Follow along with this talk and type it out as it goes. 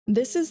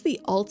This is the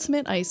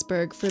ultimate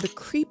iceberg for the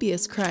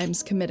creepiest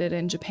crimes committed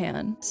in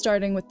Japan,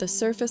 starting with the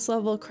surface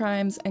level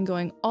crimes and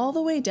going all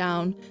the way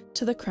down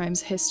to the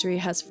crimes history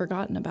has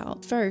forgotten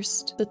about.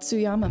 First, the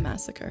Tsuyama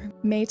Massacre.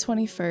 May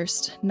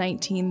 21st,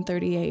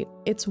 1938.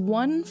 It's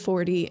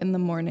 1:40 in the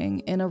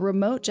morning in a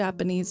remote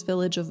Japanese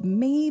village of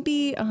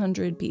maybe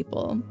 100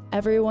 people.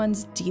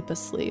 Everyone's deep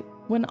asleep,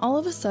 when all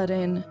of a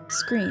sudden,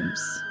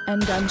 screams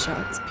and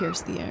gunshots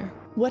pierce the air.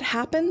 What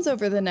happens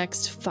over the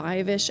next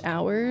 5-ish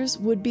hours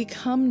would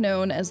become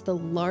known as the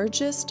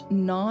largest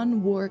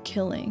non-war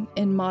killing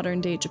in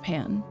modern-day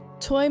Japan.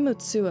 Toi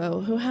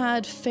Matsuo, who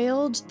had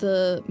failed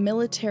the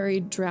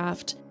military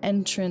draft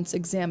entrance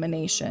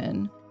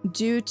examination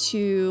due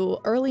to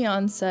early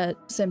onset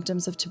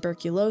symptoms of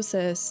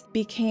tuberculosis,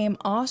 became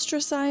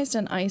ostracized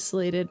and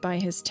isolated by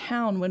his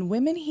town when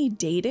women he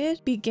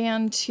dated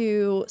began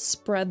to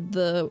spread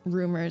the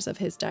rumors of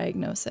his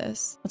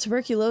diagnosis.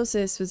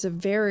 Tuberculosis was a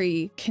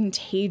very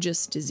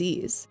contagious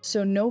disease,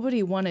 so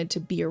nobody wanted to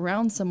be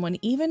around someone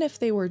even if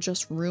they were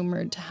just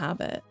rumored to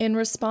have it. In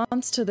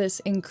response to this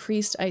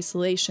increased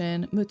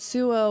isolation,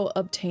 Matsuo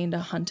obtained a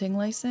hunting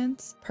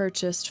license,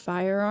 purchased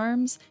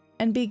firearms,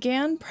 and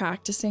began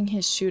practicing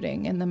his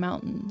shooting in the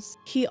mountains.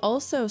 He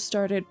also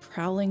started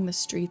prowling the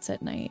streets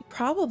at night,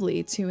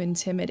 probably to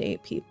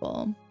intimidate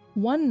people.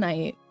 One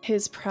night,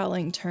 his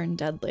prowling turned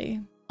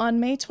deadly.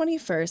 On May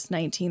 21st,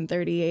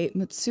 1938,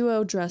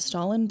 Matsuo, dressed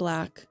all in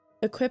black,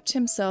 equipped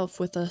himself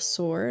with a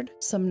sword,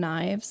 some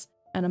knives,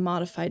 and a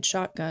modified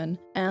shotgun,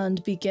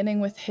 and beginning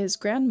with his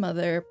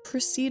grandmother,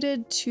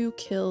 proceeded to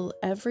kill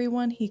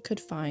everyone he could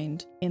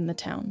find in the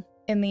town.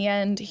 In the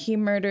end, he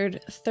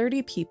murdered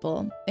 30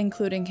 people,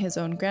 including his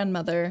own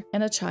grandmother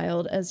and a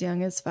child as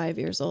young as 5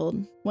 years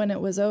old. When it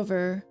was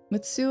over,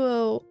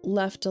 Matsuo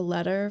left a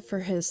letter for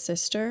his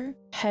sister,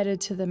 headed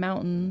to the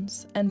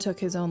mountains, and took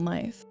his own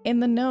life.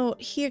 In the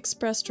note, he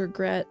expressed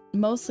regret,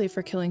 mostly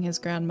for killing his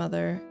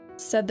grandmother,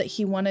 said that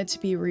he wanted to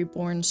be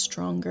reborn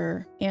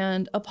stronger,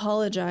 and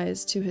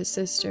apologized to his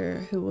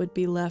sister, who would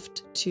be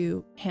left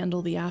to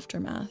handle the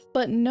aftermath.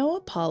 But no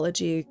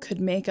apology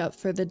could make up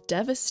for the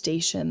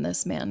devastation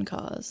this man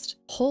caused.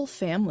 Whole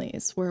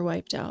families were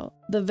wiped out.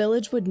 The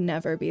village would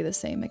never be the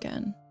same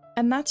again.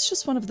 And that's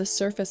just one of the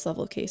surface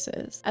level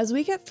cases. As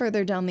we get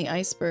further down the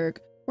iceberg,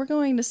 we're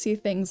going to see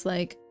things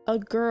like a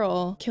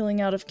girl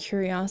killing out of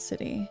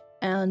curiosity,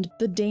 and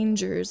the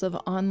dangers of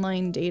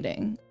online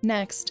dating.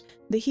 Next,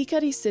 the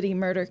Hikari City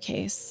murder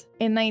case.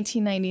 In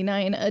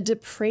 1999, a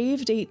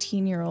depraved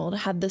 18-year-old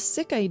had the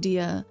sick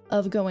idea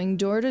of going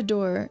door to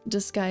door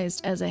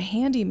disguised as a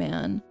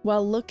handyman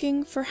while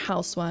looking for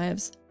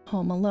housewives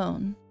home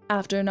alone.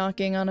 After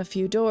knocking on a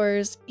few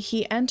doors,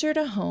 he entered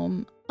a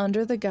home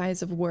under the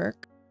guise of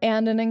work,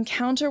 and an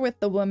encounter with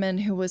the woman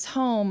who was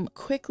home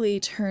quickly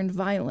turned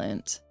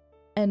violent,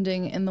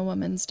 ending in the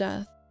woman's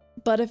death.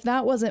 But if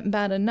that wasn't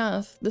bad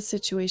enough, the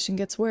situation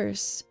gets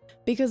worse,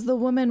 because the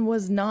woman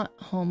was not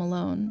home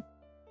alone.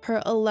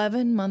 Her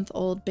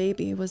 11-month-old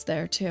baby was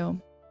there too.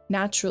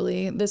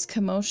 Naturally, this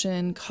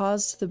commotion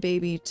caused the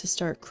baby to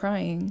start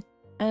crying,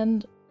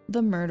 and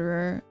the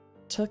murderer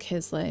took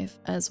his life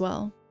as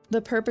well.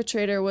 The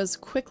perpetrator was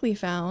quickly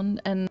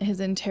found, and his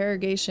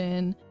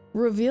interrogation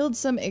revealed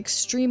some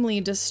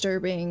extremely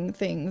disturbing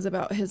things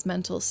about his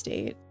mental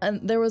state, and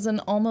there was an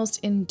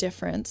almost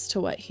indifference to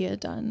what he had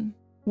done.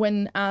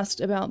 When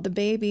asked about the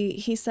baby,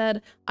 he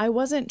said, "I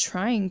wasn't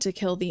trying to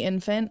kill the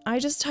infant, I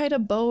just tied a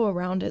bow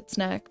around its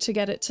neck to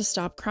get it to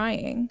stop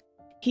crying."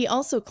 He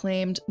also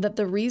claimed that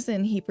the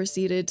reason he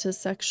proceeded to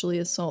sexually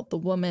assault the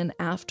woman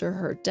after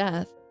her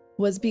death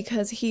was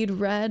because he'd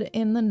read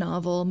in the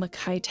novel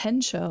Makai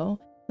Tensho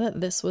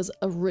that this was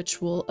a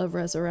ritual of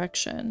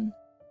resurrection.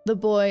 The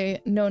boy,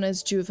 known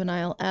as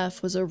Juvenile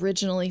F, was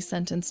originally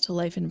sentenced to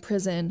life in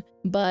prison,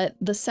 but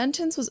the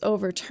sentence was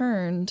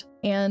overturned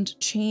and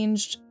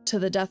changed to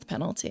the death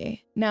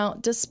penalty. Now,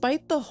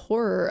 despite the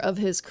horror of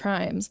his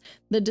crimes,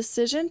 the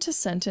decision to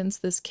sentence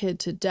this kid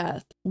to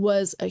death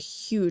was a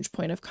huge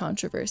point of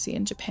controversy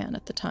in Japan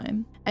at the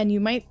time. And you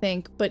might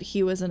think, but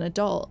he was an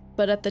adult.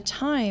 But at the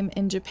time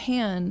in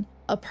Japan,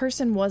 a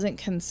person wasn't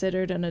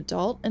considered an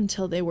adult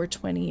until they were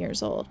 20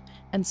 years old.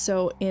 And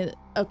so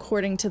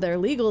according to their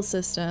legal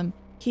system,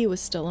 he was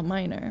still a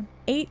minor.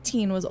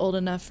 18 was old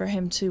enough for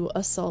him to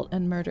assault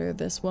and murder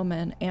this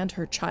woman and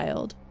her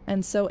child.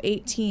 And so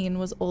 18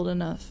 was old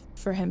enough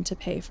for him to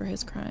pay for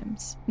his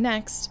crimes.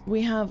 Next,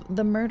 we have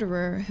the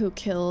murderer who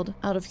killed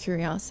out of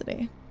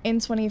curiosity. In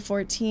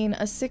 2014,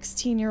 a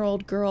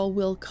 16-year-old girl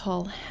we'll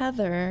call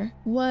Heather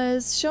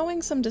was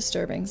showing some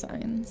disturbing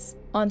signs.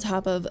 On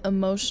top of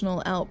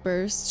emotional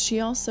outbursts, she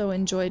also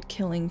enjoyed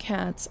killing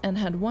cats and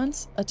had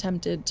once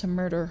attempted to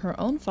murder her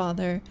own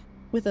father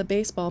with a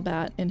baseball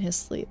bat in his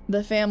sleep.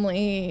 The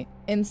family,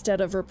 instead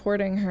of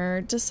reporting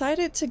her,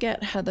 decided to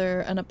get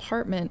Heather an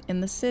apartment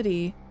in the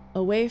city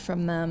away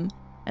from them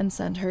and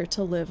send her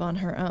to live on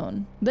her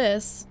own.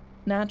 This,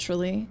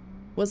 naturally,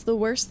 was the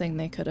worst thing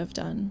they could have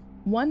done.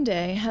 One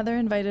day, Heather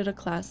invited a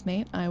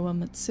classmate, Aiwa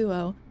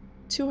Matsuo,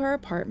 to her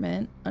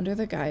apartment under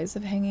the guise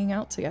of hanging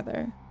out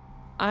together.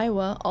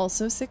 Aiwa,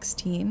 also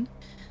 16,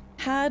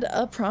 had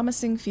a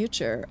promising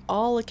future.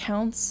 All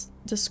accounts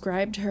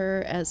described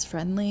her as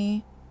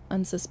friendly,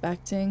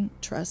 unsuspecting,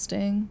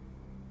 trusting.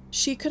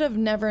 She could have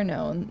never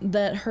known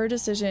that her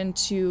decision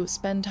to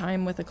spend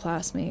time with a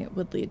classmate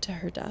would lead to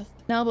her death.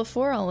 Now,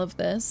 before all of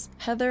this,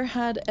 Heather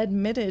had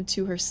admitted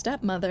to her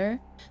stepmother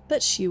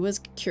that she was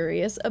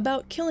curious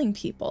about killing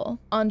people.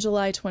 On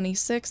July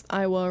 26th,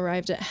 Aiwa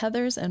arrived at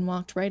Heather's and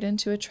walked right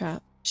into a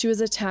trap. She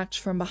was attacked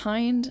from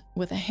behind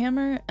with a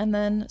hammer and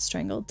then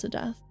strangled to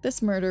death.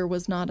 This murder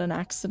was not an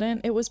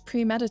accident, it was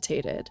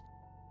premeditated.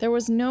 There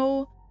was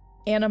no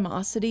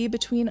animosity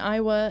between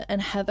Aiwa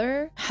and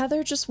Heather.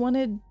 Heather just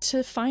wanted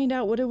to find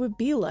out what it would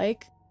be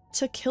like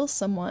to kill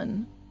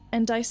someone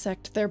and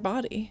dissect their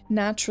body.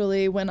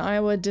 Naturally, when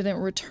Aiwa didn't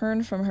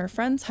return from her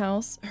friend's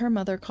house, her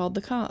mother called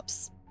the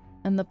cops,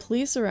 and the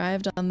police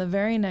arrived on the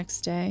very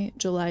next day,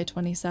 July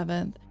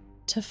 27th,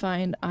 to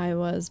find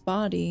Aiwa's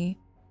body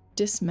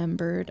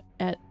dismembered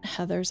at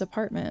Heather's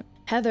apartment.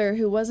 Heather,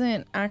 who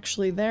wasn't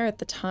actually there at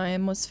the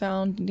time, was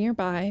found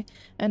nearby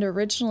and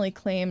originally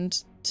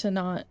claimed to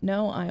not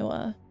know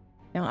Aiwa.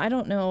 Now, I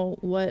don't know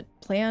what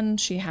plan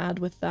she had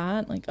with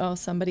that, like, oh,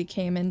 somebody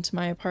came into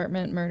my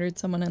apartment, murdered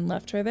someone, and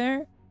left her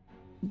there.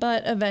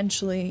 But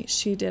eventually,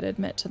 she did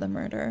admit to the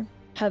murder.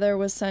 Heather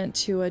was sent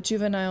to a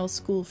juvenile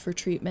school for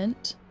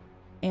treatment,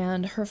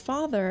 and her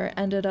father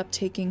ended up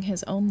taking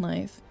his own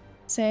life,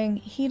 saying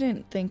he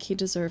didn't think he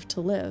deserved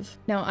to live.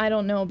 Now, I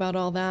don't know about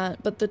all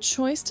that, but the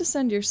choice to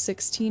send your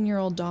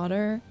 16-year-old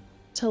daughter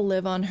to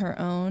live on her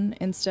own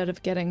instead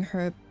of getting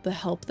her the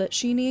help that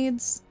she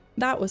needs,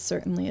 that was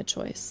certainly a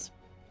choice.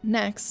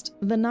 Next,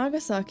 the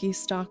Nagasaki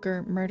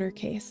stalker murder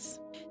case.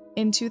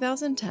 In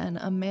 2010,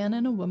 a man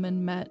and a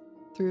woman met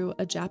through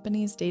a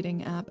Japanese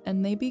dating app,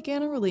 and they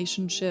began a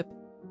relationship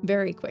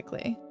very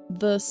quickly.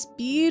 The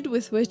speed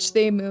with which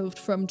they moved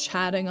from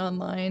chatting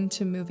online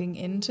to moving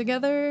in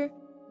together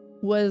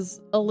was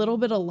a little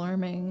bit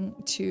alarming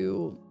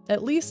to,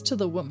 at least to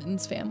the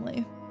woman's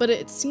family. But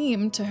it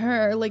seemed to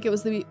her like it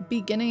was the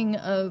beginning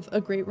of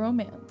a great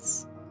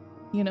romance.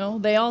 You know,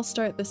 they all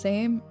start the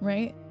same,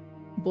 right?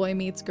 Boy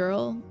meets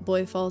girl,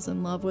 boy falls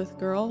in love with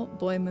girl,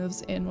 boy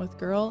moves in with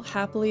girl,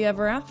 happily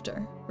ever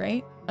after,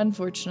 right?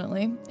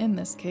 Unfortunately, in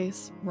this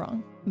case,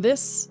 wrong.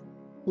 This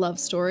love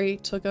story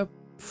took a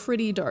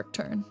pretty dark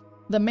turn.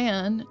 The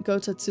man,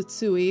 Gota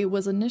Tsutsui,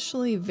 was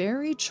initially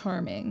very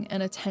charming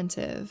and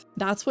attentive.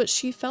 That's what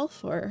she fell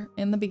for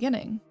in the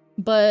beginning.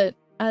 But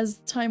as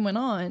time went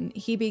on,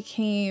 he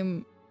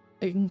became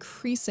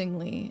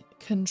increasingly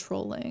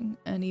controlling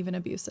and even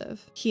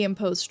abusive. He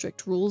imposed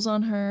strict rules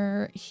on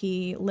her,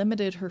 he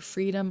limited her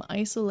freedom,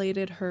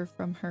 isolated her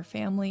from her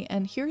family,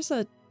 and here's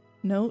a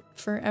note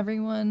for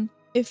everyone.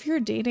 If you're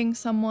dating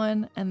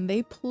someone and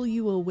they pull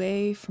you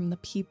away from the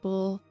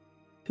people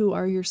who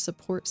are your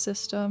support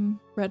system,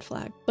 red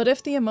flag. But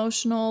if the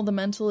emotional, the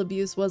mental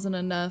abuse wasn't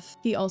enough,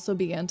 he also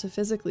began to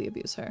physically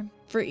abuse her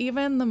for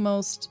even the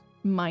most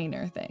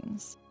minor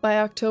things. By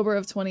October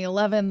of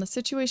 2011, the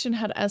situation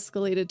had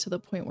escalated to the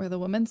point where the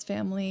woman's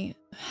family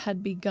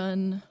had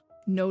begun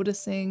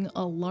noticing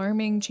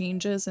alarming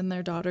changes in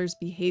their daughter's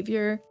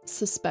behavior,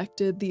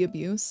 suspected the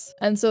abuse,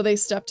 and so they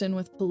stepped in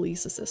with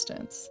police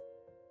assistance.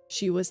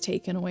 She was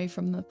taken away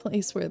from the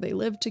place where they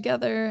lived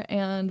together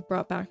and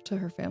brought back to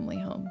her family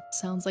home.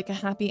 Sounds like a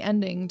happy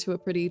ending to a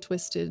pretty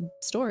twisted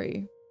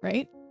story,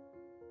 right?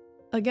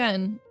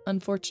 Again,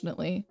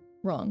 unfortunately,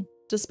 wrong.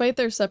 Despite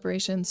their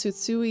separation,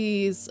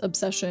 Tsutsui's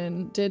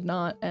obsession did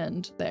not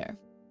end there.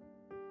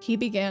 He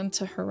began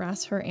to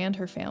harass her and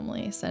her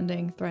family,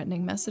 sending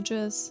threatening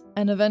messages,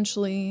 and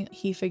eventually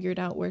he figured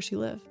out where she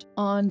lived.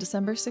 On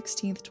December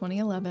 16th,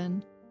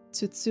 2011,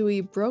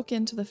 Tsutsui broke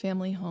into the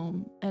family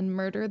home and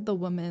murdered the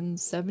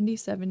woman's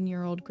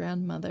 77-year-old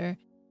grandmother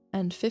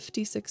and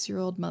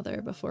 56-year-old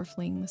mother before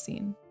fleeing the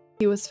scene.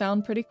 He was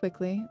found pretty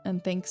quickly,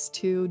 and thanks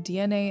to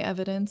DNA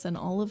evidence and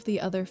all of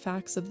the other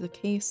facts of the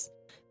case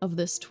of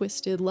this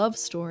twisted love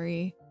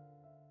story,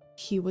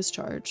 he was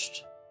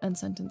charged and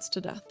sentenced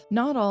to death.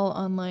 Not all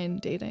online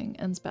dating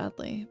ends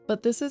badly,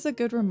 but this is a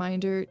good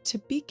reminder to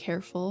be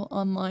careful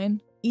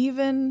online.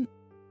 Even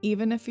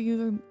if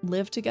you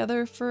live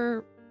together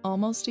for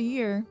almost a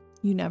year,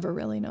 you never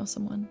really know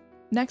someone.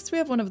 Next, we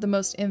have one of the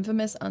most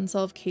infamous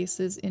unsolved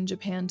cases in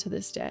Japan to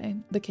this day,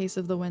 the case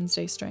of the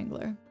Wednesday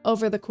Strangler.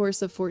 Over the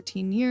course of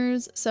 14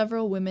 years,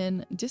 several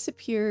women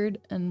disappeared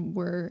and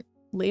were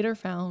later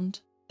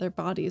found. Their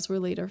bodies were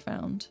later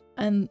found,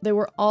 and they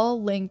were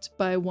all linked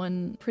by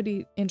one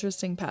pretty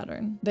interesting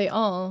pattern. They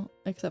all,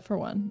 except for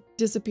one,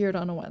 disappeared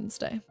on a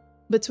Wednesday.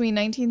 Between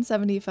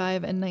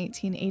 1975 and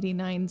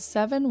 1989,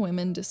 7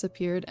 women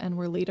disappeared and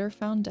were later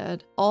found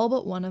dead, all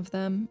but one of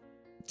them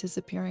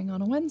disappearing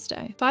on a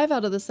Wednesday. 5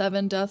 out of the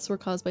 7 deaths were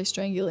caused by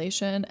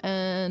strangulation,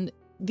 and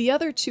the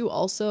other 2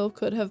 also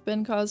could have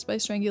been caused by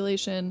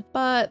strangulation,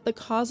 but the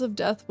cause of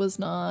death was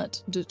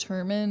not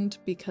determined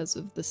because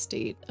of the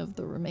state of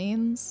the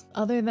remains.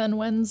 Other than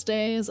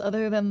Wednesdays,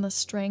 other than the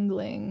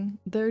strangling,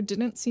 there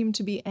didn't seem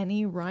to be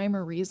any rhyme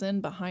or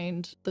reason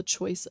behind the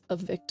choice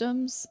of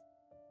victims.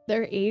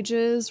 Their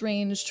ages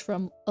ranged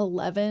from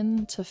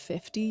 11 to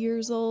 50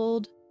 years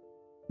old.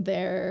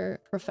 Their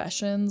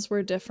professions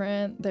were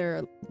different.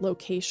 Their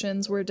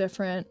locations were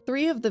different.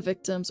 3 of the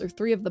victims, or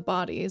 3 of the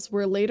bodies,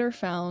 were later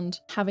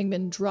found having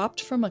been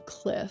dropped from a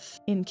cliff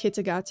in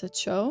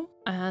Kitagawa-cho,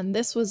 and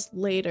this was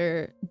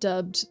later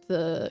dubbed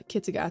the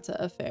Kitagawa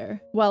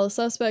Affair. While a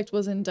suspect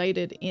was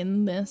indicted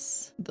in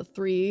this, the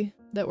 3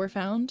 that were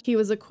found, he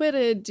was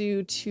acquitted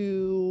due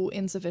to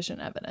insufficient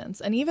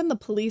evidence. And even the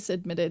police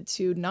admitted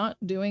to not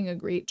doing a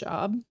great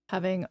job,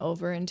 having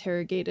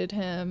over-interrogated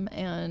him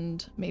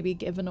and maybe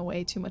given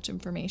away too much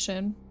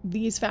information.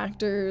 These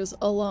factors,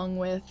 along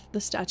with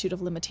the statute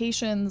of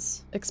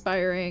limitations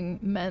expiring,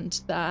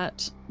 meant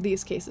that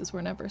these cases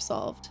were never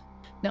solved.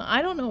 Now,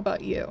 I don't know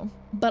about you,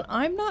 but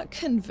I'm not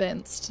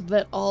convinced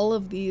that all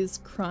of these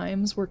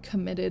crimes were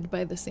committed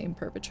by the same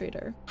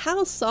perpetrator.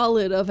 How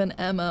solid of an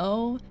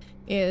MO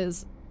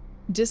is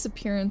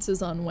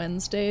disappearances on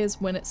Wednesdays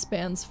when it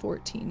spans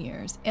 14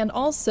 years? And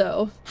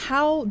also,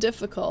 how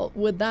difficult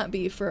would that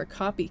be for a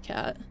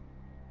copycat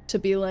to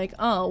be like,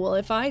 oh, well,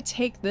 if I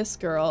take this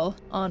girl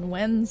on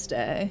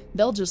Wednesday,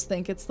 they'll just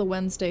think it's the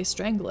Wednesday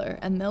Strangler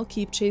and they'll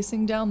keep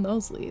chasing down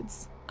those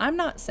leads. I'm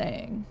not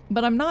saying,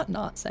 but I'm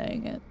not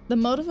saying it. The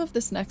motive of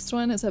this next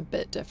one is a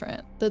bit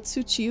different. The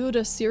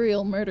Tsuchiura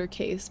serial murder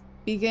case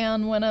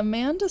began when a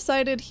man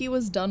decided he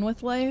was done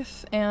with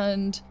life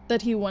and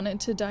that he wanted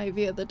to die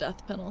via the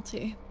death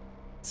penalty.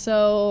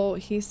 So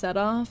he set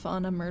off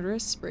on a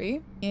murderous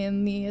spree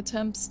in the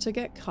attempts to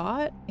get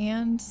caught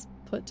and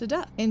put to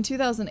death. In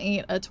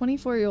 2008, a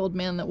 24-year-old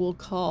man that we'll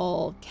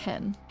call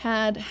Ken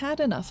had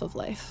had enough of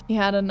life. He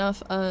had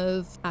enough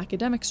of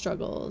academic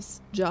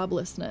struggles,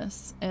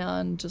 joblessness,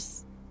 and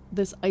just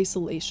this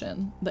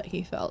isolation that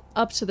he felt.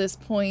 Up to this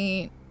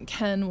point,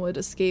 Ken would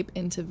escape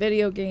into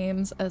video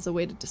games as a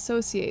way to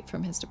dissociate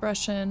from his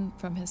depression,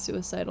 from his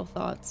suicidal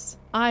thoughts.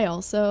 I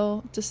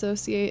also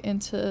dissociate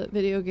into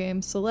video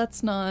games, so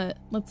let's not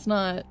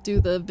do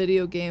the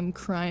video game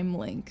crime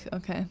link,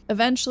 okay?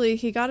 Eventually,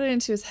 he got it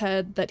into his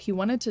head that he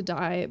wanted to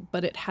die,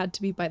 but it had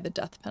to be by the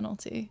death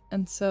penalty,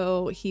 and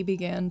so he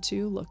began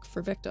to look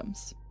for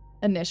victims.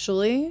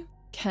 Initially,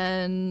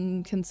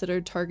 Ken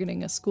considered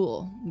targeting a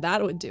school.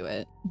 That would do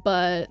it,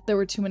 but there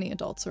were too many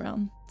adults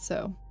around,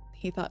 so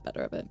he thought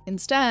better of it.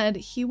 Instead,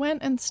 he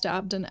went and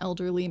stabbed an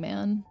elderly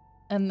man,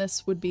 and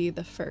this would be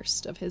the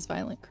first of his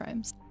violent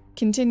crimes.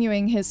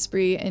 Continuing his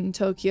spree in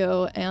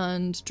Tokyo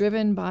and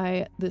driven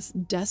by this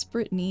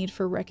desperate need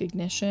for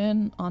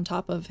recognition on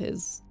top of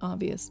his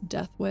obvious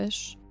death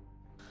wish,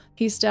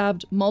 he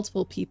stabbed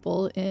multiple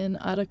people in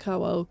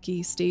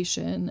Arakawa-oki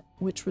Station,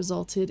 which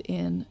resulted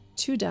in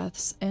 2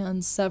 deaths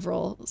and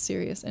several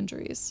serious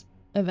injuries.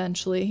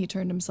 Eventually, he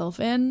turned himself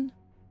in,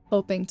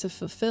 hoping to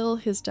fulfill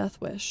his death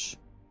wish.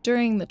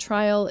 During the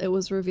trial, it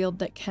was revealed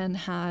that Ken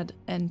had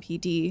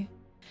NPD.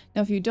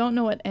 Now, if you don't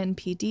know what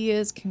NPD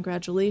is,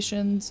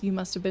 congratulations, you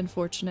must have been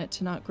fortunate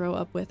to not grow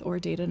up with or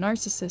date a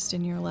narcissist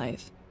in your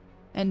life.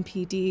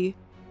 NPD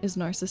is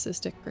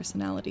narcissistic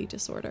personality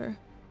disorder.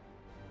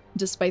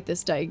 Despite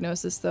this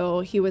diagnosis,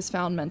 though, he was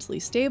found mentally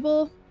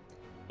stable,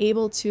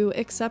 able to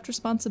accept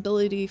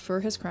responsibility for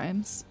his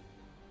crimes,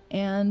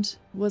 and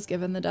was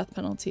given the death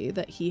penalty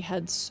that he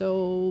had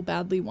so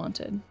badly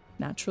wanted.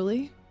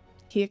 Naturally,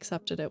 he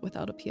accepted it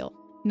without appeal.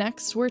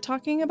 Next, we're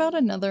talking about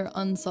another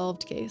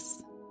unsolved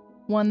case,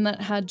 one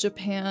that had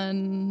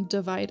Japan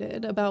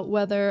divided about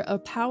whether a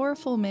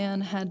powerful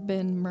man had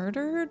been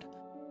murdered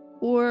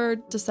or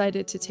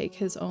decided to take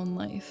his own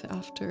life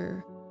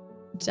after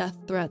death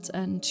threats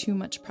and too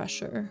much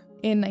pressure.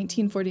 In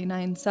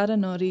 1949,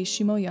 Sadanori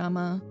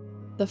Shimoyama,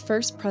 the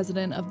first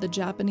president of the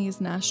Japanese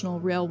National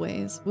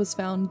Railways, was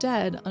found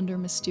dead under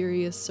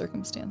mysterious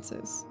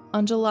circumstances.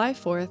 On July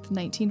 4th,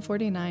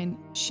 1949,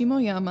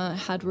 Shimoyama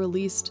had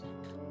released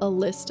a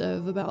list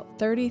of about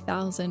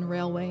 30,000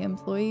 railway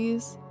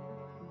employees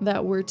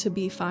that were to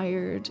be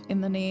fired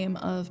in the name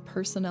of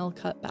personnel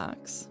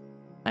cutbacks.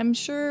 I'm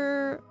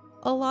sure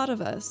a lot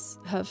of us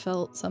have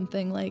felt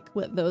something like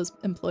what those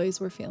employees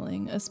were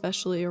feeling,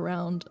 especially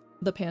around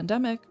the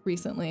pandemic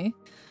recently.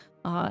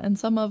 And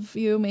some of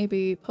you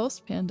maybe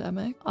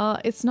post-pandemic.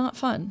 It's not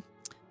fun.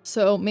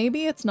 So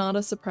maybe it's not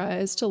a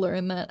surprise to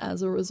learn that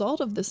as a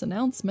result of this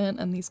announcement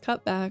and these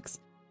cutbacks,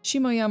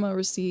 Shimoyama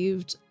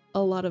received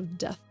a lot of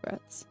death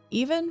threats,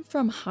 even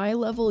from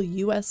high-level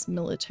US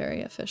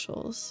military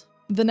officials.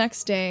 The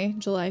next day,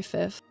 July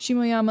 5th,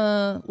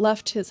 Shimoyama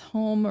left his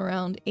home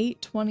around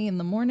 8:20 in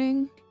the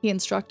morning. He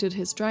instructed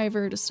his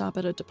driver to stop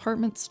at a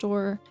department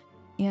store,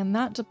 and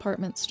that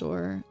department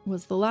store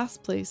was the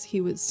last place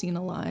he was seen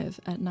alive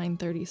at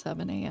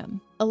 9:37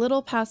 a.m. A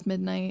little past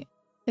midnight,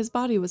 his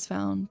body was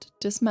found,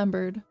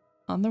 dismembered,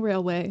 on the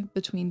railway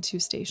between 2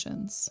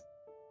 stations.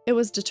 It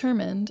was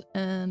determined,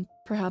 and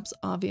perhaps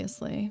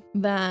obviously,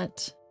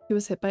 that he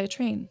was hit by a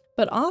train.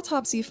 But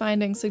autopsy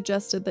findings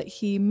suggested that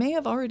he may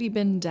have already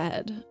been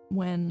dead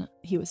when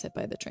he was hit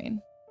by the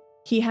train.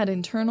 He had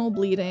internal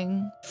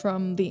bleeding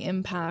from the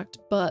impact,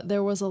 but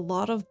there was a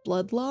lot of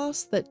blood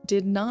loss that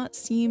did not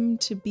seem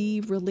to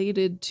be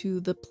related to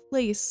the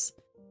place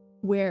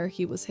where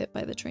he was hit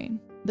by the train.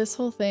 This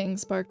whole thing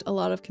sparked a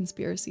lot of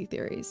conspiracy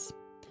theories.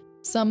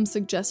 Some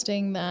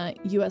suggesting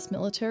that US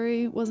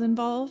military was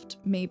involved,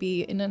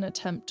 maybe in an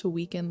attempt to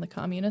weaken the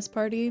Communist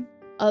Party.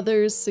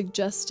 Others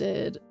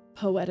suggested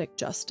poetic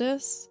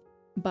justice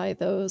by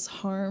those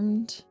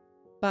harmed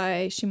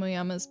by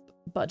Shimoyama's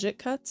budget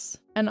cuts.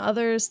 And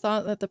others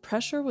thought that the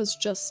pressure was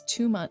just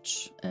too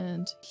much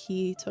and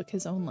he took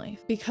his own life.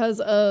 Because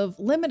of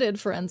limited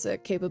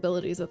forensic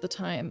capabilities at the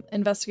time,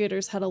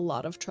 investigators had a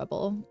lot of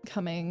trouble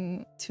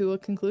coming to a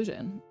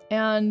conclusion.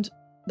 And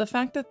the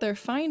fact that their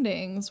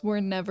findings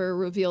were never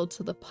revealed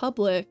to the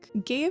public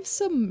gave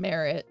some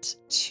merit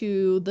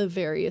to the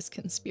various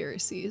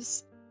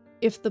conspiracies.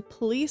 If the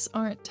police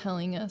aren't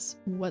telling us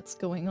what's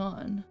going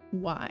on,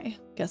 why?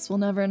 Guess we'll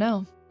never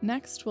know.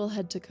 Next, we'll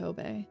head to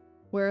Kobe,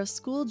 where a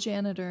school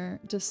janitor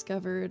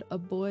discovered a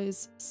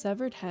boy's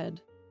severed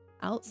head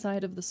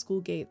outside of the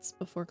school gates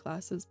before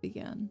classes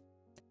began.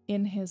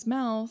 In his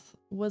mouth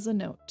was a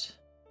note.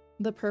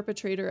 The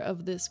perpetrator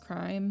of this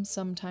crime,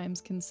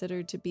 sometimes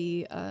considered to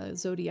be a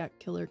Zodiac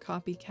killer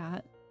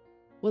copycat,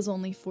 was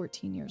only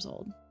 14 years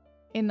old.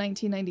 In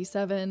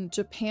 1997,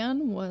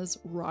 Japan was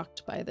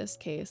rocked by this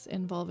case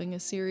involving a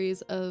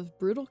series of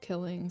brutal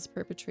killings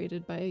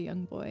perpetrated by a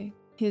young boy.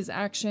 His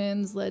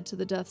actions led to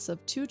the deaths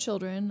of 2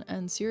 children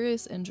and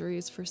serious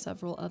injuries for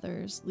several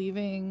others,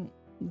 leaving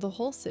the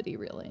whole city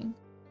reeling.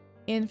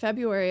 In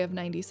February of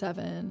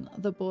 97,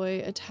 the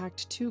boy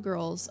attacked 2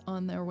 girls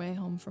on their way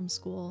home from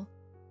school,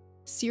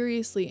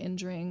 seriously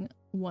injuring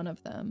one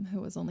of them,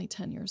 who was only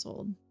 10 years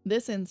old.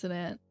 This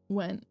incident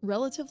went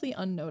relatively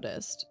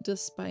unnoticed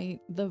despite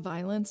the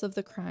violence of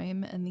the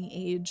crime and the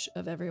age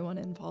of everyone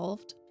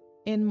involved.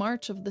 In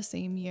March of the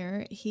same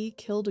year, he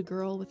killed a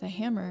girl with a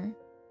hammer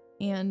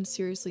and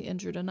seriously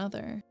injured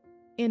another.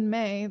 In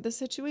May, the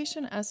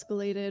situation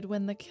escalated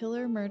when the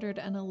killer murdered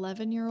an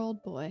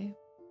 11-year-old boy,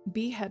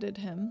 beheaded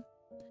him,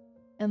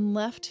 and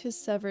left his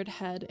severed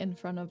head in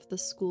front of the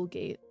school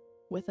gate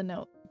with a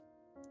note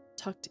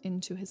tucked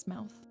into his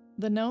mouth.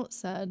 The note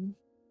said,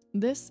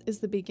 "This is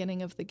the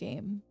beginning of the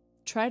game.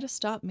 Try to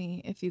stop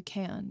me if you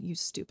can, you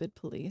stupid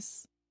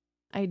police.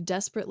 I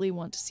desperately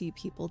want to see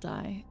people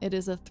die. It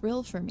is a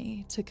thrill for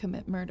me to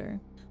commit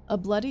murder. A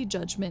bloody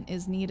judgment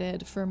is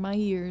needed for my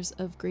years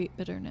of great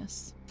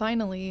bitterness."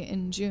 Finally,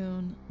 in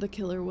June, the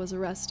killer was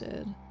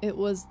arrested. It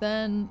was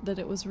then that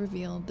it was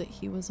revealed that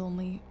he was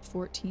only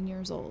 14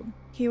 years old.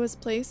 He was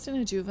placed in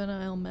a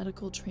juvenile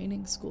medical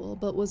training school,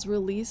 but was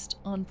released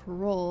on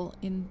parole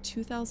in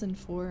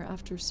 2004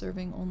 after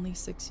serving only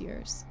 6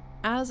 years.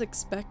 As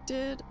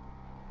expected,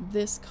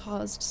 this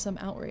caused some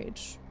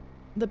outrage.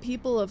 The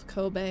people of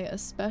Kobe,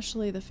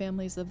 especially the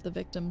families of the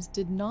victims,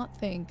 did not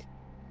think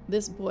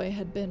this boy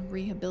had been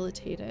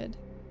rehabilitated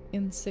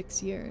in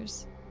 6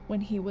 years when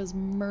he was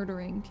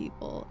murdering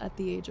people at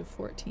the age of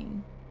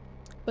 14.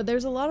 But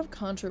there's a lot of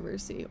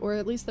controversy, or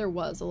at least there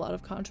was a lot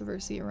of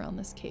controversy around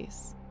this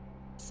case.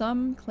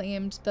 Some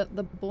claimed that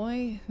the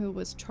boy who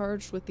was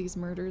charged with these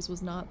murders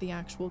was not the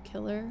actual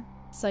killer,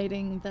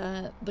 citing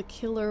that the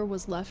killer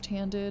was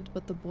left-handed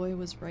but the boy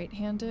was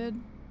right-handed.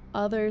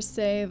 Others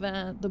say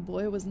that the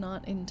boy was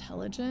not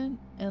intelligent,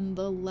 and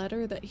the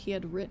letter that he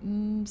had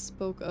written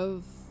spoke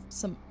of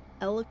some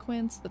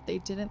eloquence that they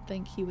didn't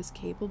think he was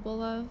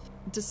capable of.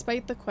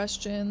 Despite the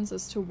questions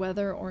as to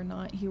whether or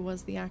not he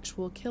was the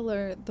actual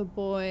killer, the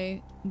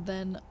boy,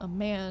 then a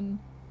man,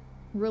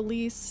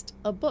 released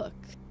a book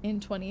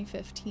in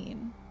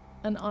 2015,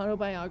 an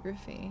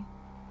autobiography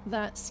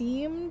that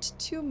seemed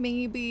to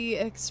maybe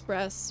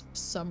express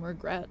some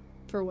regret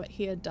for what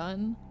he had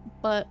done,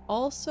 but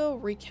also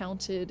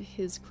recounted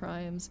his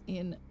crimes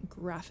in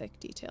graphic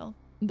detail.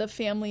 The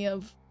family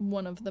of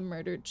one of the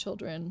murdered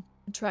children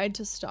tried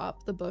to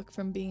stop the book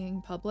from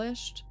being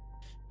published,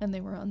 and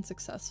they were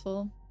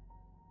unsuccessful.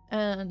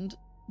 And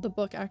the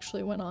book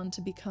actually went on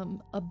to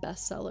become a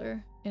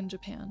bestseller in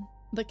Japan.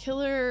 The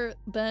killer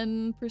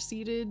then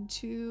proceeded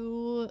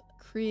to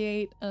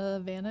create a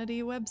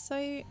vanity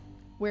website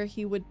where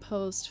he would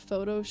post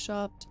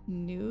photoshopped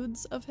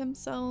nudes of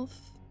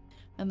himself,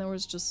 and there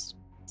was just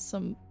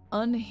some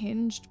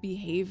unhinged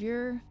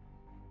behavior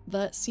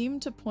that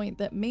seemed to point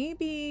that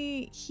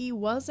maybe he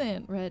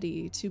wasn't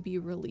ready to be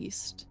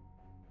released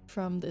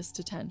from this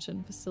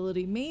detention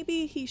facility.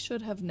 Maybe he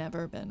should have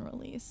never been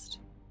released.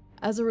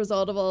 As a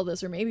result of all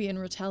this, or maybe in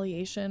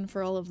retaliation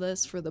for all of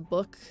this, for the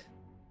book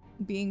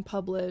being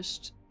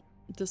published,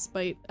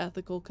 despite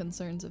ethical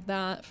concerns of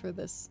that, for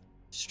this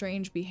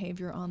strange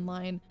behavior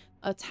online,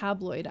 a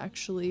tabloid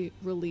actually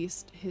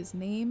released his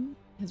name,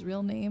 his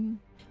real name,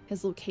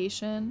 his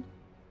location,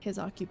 his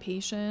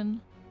occupation.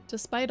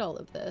 Despite all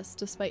of this,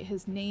 despite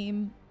his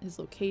name, his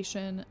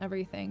location,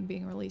 everything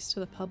being released to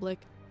the public,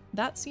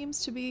 that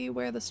seems to be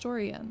where the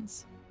story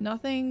ends.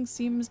 Nothing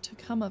seems to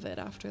come of it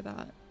after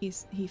that.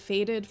 He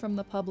faded from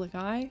the public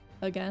eye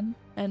again,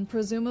 and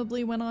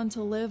presumably went on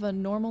to live a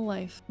normal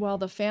life, while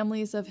the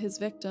families of his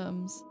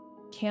victims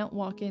can't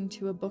walk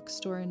into a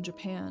bookstore in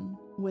Japan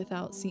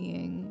without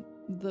seeing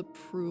the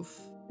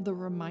proof, the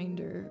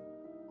reminder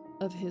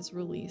of his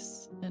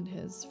release and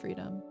his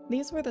freedom.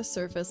 These were the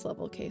surface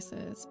level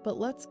cases, but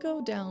let's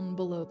go down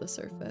below the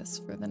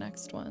surface for the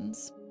next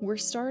ones. We're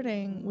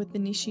starting with the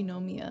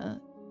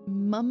Nishinomiya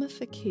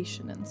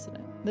Mummification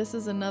Incident. This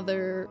is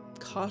another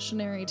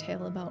cautionary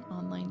tale about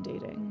online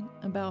dating,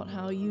 about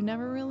how you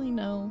never really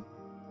know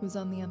who's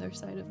on the other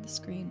side of the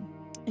screen.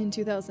 In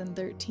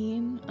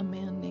 2013, a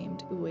man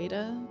named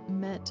Ueda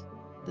met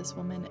this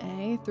woman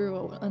A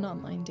through an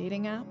online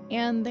dating app,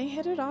 and they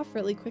hit it off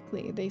really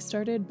quickly. They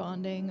started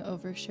bonding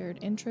over shared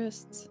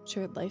interests,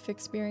 shared life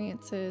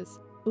experiences.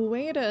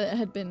 Ueda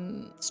had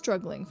been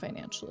struggling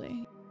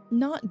financially,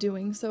 not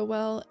doing so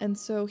well, and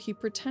so he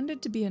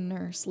pretended to be a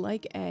nurse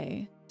like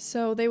A,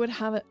 so they would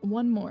have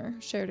one more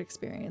shared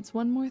experience,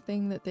 one more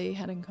thing that they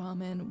had in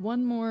common,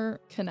 one more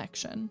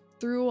connection.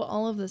 Through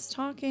all of this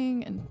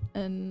talking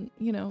and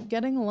you know,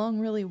 getting along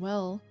really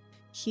well,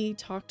 he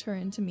talked her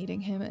into meeting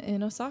him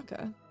in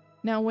Osaka.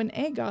 Now, when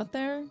A got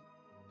there,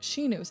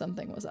 she knew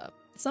something was up.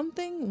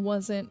 Something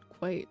wasn't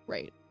quite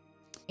right.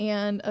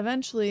 And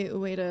eventually,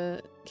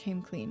 Ueda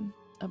came clean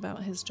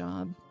about his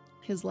job,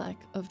 his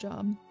lack of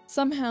job.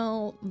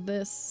 Somehow,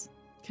 this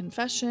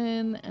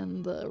confession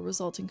and the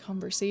resulting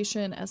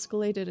conversation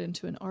escalated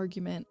into an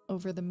argument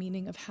over the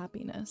meaning of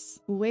happiness.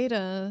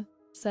 Ueda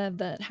said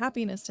that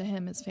happiness to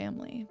him is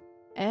family.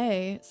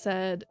 A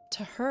said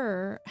to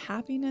her,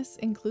 happiness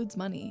includes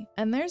money,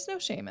 and there's no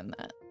shame in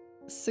that.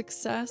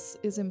 Success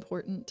is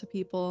important to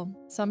people.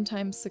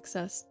 Sometimes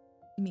success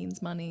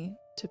means money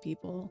to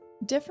people.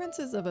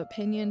 Differences of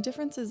opinion,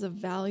 differences of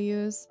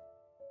values,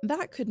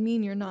 that could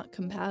mean you're not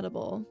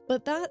compatible,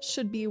 but that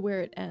should be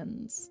where it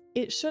ends.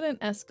 It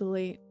shouldn't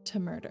escalate to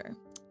murder.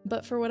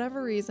 But for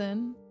whatever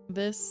reason,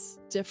 this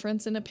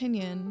difference in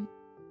opinion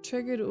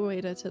triggered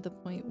Ueda to the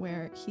point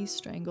where he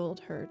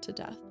strangled her to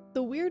death.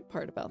 The weird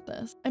part about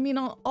this, I mean,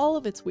 all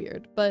of it's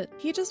weird, but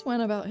he just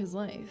went about his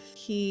life.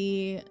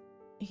 He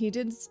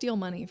did steal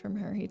money from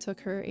her. He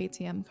took her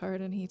ATM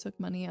card and he took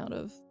money out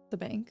of the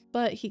bank,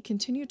 but he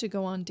continued to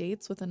go on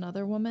dates with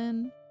another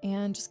woman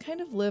and just kind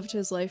of lived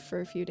his life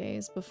for a few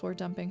days before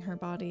dumping her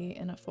body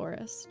in a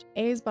forest.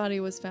 A's body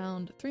was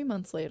found 3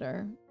 months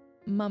later,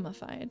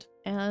 mummified,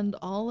 and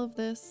all of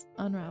this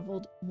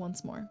unraveled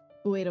once more.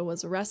 Ueda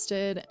was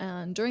arrested,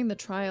 and during the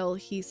trial,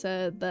 he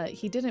said that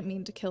he didn't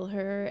mean to kill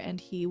her and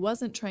he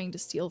wasn't trying to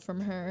steal from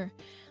her,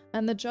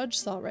 and the judge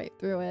saw right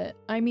through it.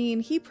 I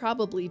mean, he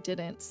probably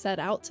didn't set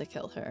out to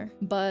kill her,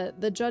 but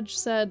the judge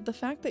said the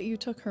fact that you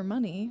took her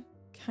money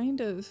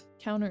kind of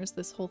counters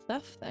this whole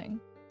theft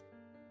thing,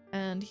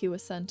 and he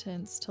was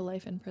sentenced to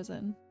life in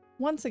prison.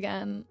 Once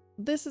again,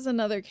 this is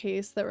another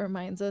case that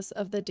reminds us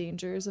of the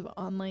dangers of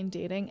online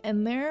dating,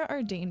 and there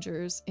are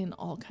dangers in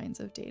all kinds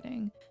of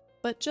dating.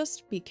 But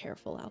just be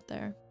careful out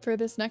there. For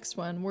this next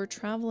one, we're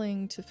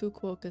traveling to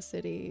Fukuoka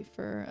City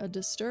for a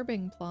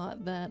disturbing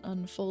plot that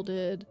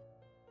unfolded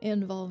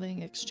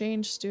involving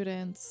exchange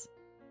students,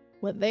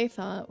 what they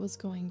thought was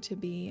going to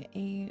be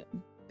a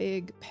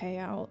big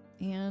payout,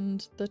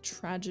 and the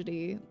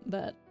tragedy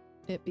that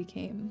it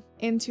became.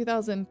 In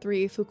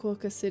 2003,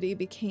 Fukuoka City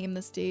became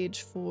the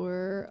stage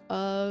for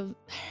a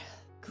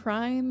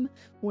crime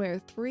where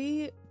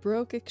 3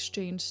 broke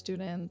exchange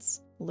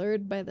students,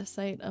 lured by the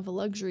sight of a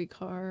luxury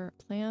car,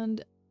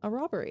 planned a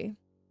robbery.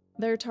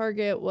 Their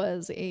target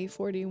was a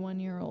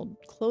 41-year-old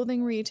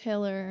clothing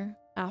retailer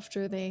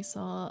after they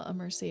saw a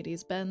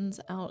Mercedes-Benz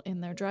out in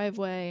their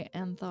driveway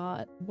and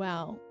thought,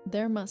 wow,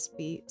 there must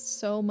be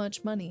so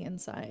much money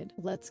inside.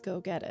 Let's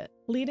go get it.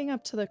 Leading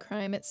up to the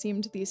crime, it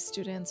seemed these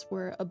students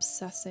were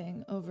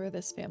obsessing over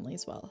this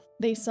family's wealth.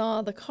 They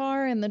saw the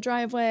car in the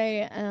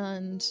driveway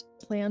and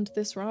planned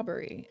this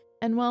robbery.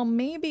 And while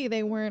maybe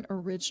they weren't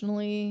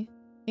originally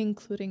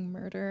including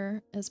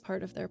murder as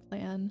part of their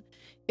plan,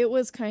 it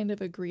was kind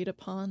of agreed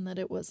upon that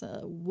it was a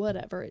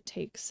whatever it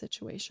takes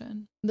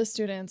situation. The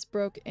students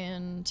broke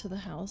into the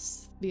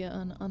house via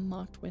an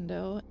unlocked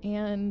window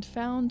and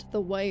found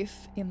the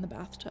wife in the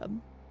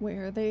bathtub,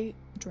 where they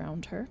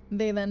drowned her.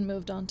 They then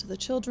moved on to the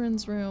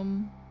children's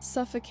room,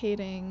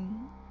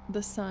 suffocating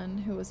the son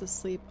who was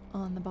asleep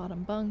on the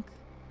bottom bunk,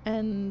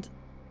 and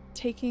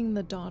taking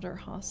the daughter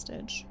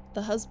hostage.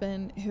 The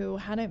husband, who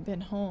hadn't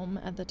been home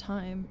at the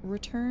time,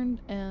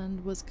 returned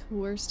and was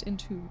coerced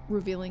into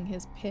revealing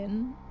his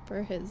PIN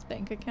for his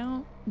bank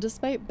account.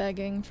 Despite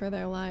begging for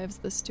their lives,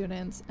 the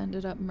students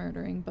ended up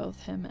murdering both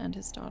him and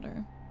his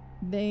daughter.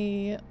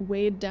 They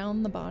weighed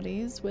down the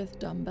bodies with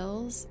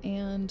dumbbells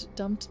and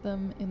dumped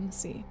them in the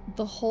sea.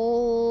 The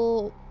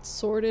whole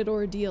sordid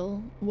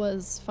ordeal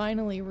was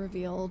finally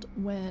revealed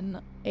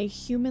when a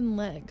human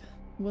leg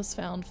was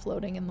found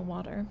floating in the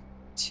water.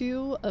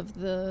 2 of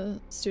the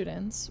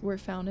students were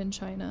found in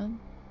China,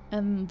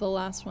 and the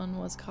last one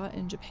was caught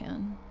in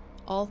Japan.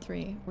 All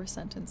 3 were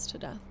sentenced to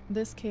death.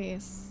 This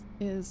case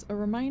is a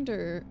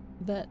reminder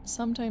that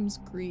sometimes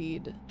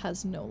greed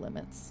has no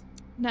limits.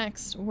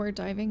 Next, we're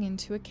diving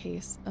into a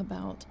case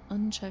about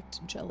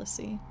unchecked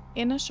jealousy.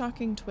 In a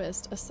shocking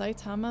twist, a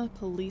Saitama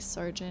police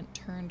sergeant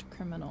turned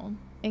criminal,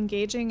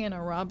 engaging in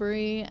a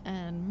robbery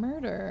and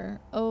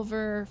murder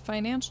over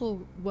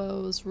financial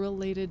woes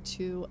related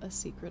to a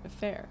secret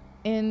affair.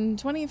 In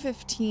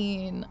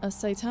 2015, a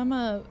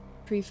Saitama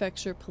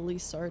Prefecture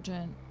police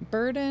sergeant,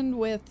 burdened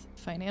with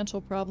financial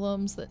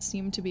problems that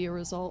seemed to be a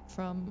result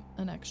from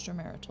an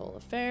extramarital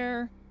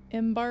affair,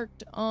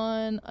 embarked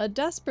on a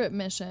desperate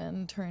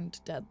mission turned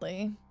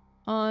deadly.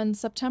 On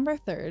September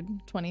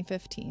 3rd,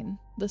 2015,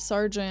 the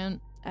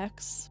Sergeant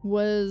X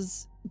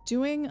was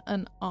doing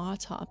an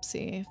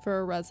autopsy for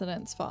a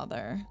resident's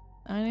father.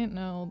 I didn't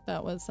know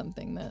that was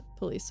something that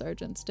police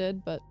sergeants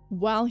did, but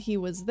while he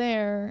was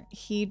there,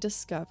 he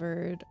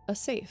discovered a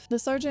safe. The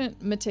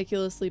sergeant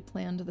meticulously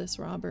planned this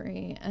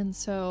robbery, and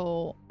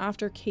so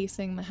after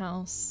casing the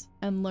house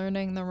and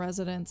learning the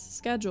resident's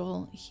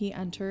schedule, he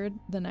entered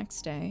the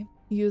next day,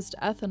 used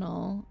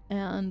ethanol,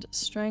 and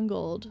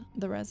strangled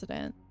the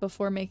resident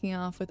before making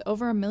off with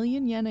over 1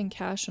 million yen in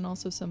cash and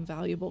also some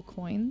valuable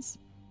coins.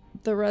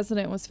 The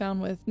resident was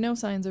found with no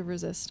signs of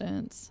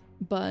resistance,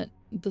 but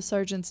the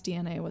sergeant's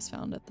DNA was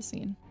found at the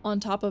scene. On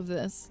top of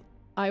this,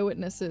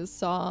 eyewitnesses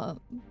saw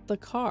the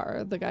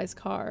guy's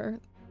car,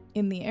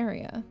 in the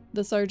area.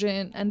 The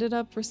sergeant ended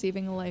up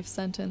receiving a life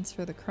sentence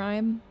for the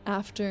crime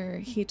after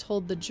he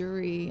told the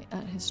jury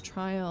at his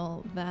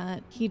trial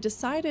that he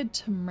decided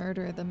to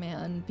murder the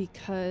man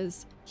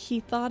because he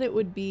thought it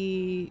would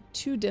be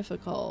too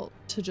difficult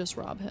to just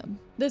rob him.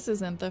 This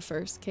isn't the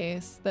first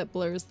case that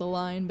blurs the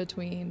line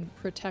between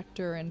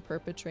protector and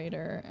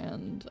perpetrator,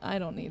 and I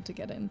don't need to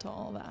get into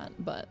all that,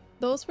 but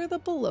those were the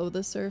below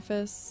the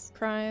surface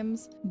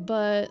crimes,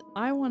 but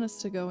I want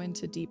us to go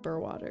into deeper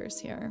waters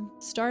here,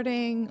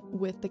 starting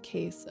with the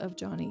case of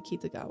Johnny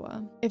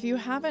Kitagawa. If you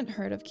haven't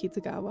heard of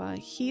Kitagawa,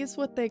 he's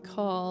what they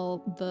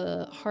call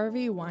the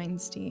Harvey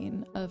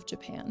Weinstein of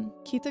Japan.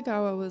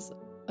 Kitagawa was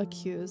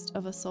accused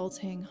of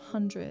assaulting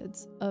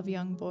hundreds of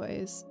young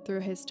boys through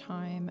his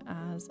time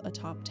as a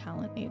top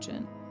talent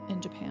agent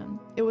in Japan.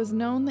 It was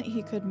known that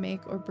he could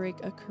make or break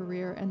a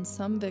career, and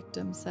some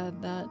victims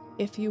said that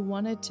if you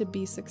wanted to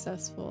be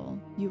successful,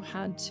 you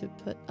had to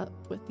put up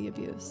with the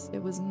abuse.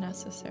 It was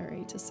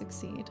necessary to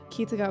succeed.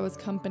 Kitagawa's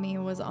company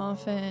was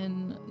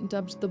often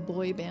dubbed the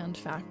boy band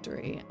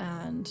factory,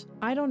 and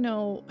I don't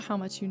know how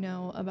much you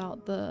know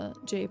about the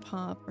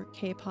J-pop or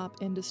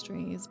K-pop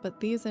industries, but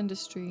these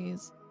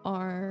industries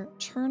are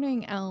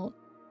churning out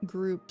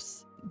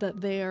groups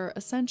that they are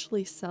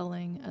essentially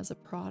selling as a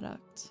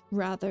product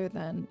rather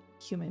than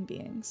human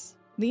beings.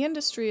 The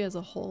industry as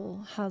a whole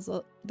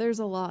there's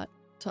a lot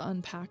to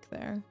unpack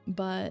there,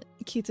 but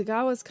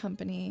Kitagawa's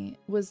company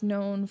was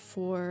known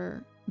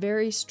for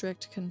very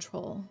strict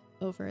control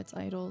over its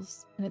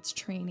idols and its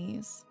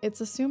trainees.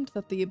 It's assumed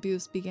that the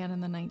abuse began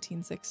in the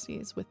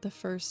 1960s with the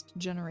first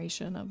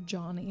generation of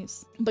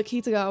Johnnies, but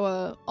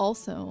Kitagawa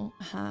also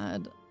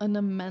had an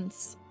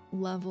immense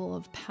level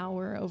of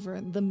power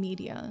over the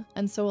media,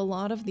 and so a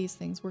lot of these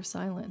things were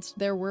silenced.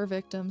 There were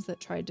victims that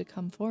tried to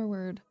come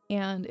forward,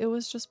 and it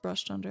was just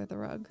brushed under the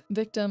rug.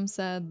 Victims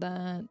said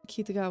that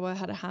Kitagawa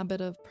had a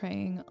habit of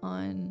preying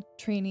on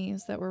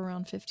trainees that were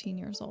around 15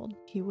 years old.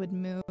 He would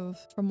move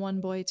from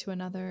one boy to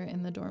another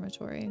in the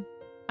dormitory.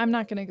 I'm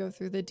not going to go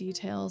through the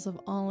details of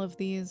all of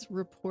these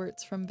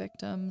reports from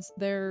victims.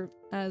 They're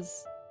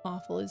as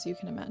awful as you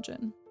can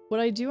imagine. What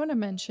I do want to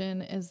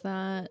mention is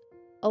that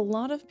a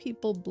lot of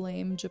people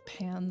blame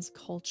Japan's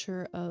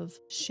culture of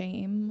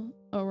shame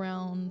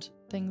around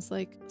things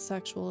like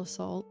sexual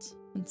assault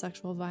and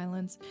sexual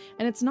violence.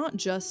 And it's not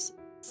just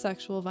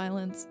sexual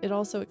violence, it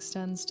also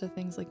extends to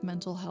things like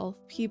mental health.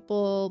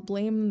 People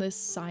blame this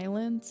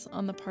silence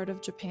on the part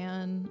of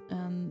Japan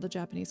and the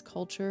Japanese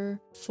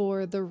culture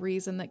for the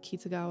reason that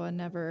Kitagawa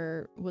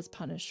never was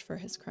punished for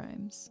his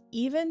crimes.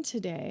 Even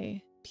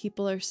today,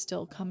 people are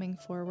still coming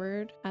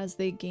forward as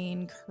they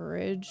gain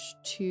courage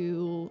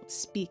to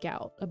speak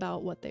out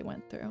about what they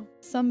went through.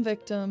 Some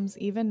victims,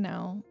 even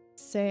now,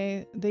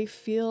 say they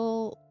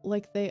feel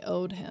like they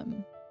owed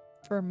him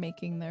for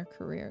making their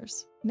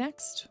careers.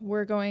 Next,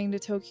 we're going to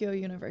Tokyo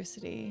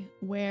University,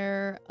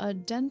 where a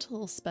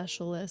dental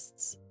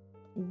specialist's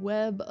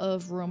web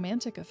of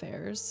romantic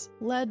affairs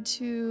led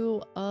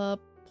to a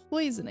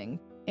poisoning.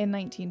 In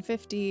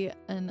 1950,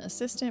 an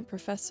assistant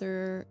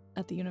professor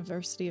at the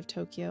University of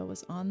Tokyo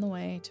was on the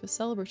way to a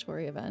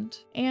celebratory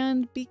event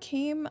and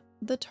became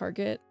the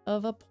target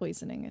of a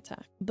poisoning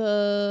attack.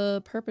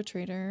 The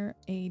perpetrator,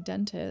 a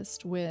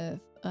dentist with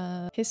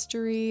a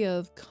history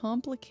of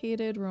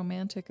complicated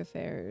romantic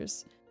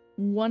affairs,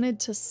 wanted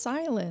to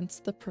silence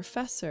the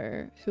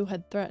professor who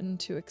had threatened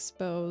to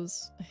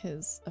expose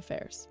his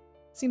affairs.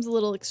 Seems a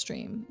little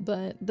extreme,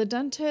 but the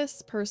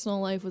dentist's personal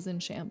life was in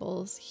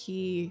shambles.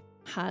 He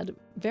had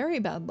very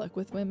bad luck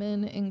with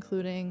women,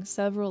 including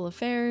several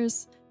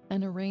affairs,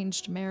 an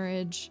arranged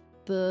marriage.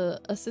 The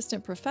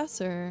assistant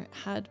professor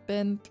had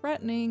been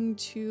threatening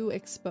to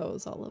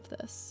expose all of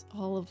this,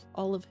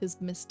 all of his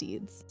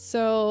misdeeds.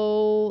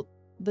 So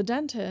the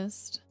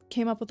dentist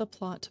came up with a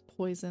plot to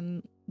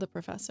poison the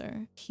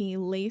professor. He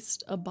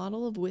laced a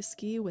bottle of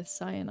whiskey with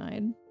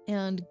cyanide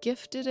and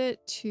gifted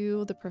it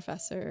to the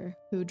professor,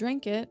 who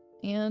drank it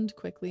and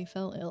quickly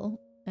fell ill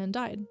and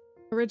died.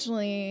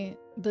 Originally,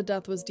 the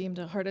death was deemed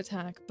a heart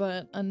attack,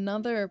 but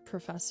another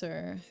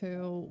professor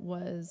who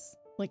was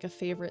like a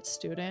favorite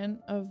student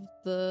of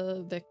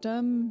the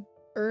victim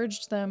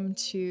urged them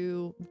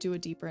to do a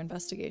deeper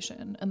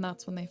investigation, and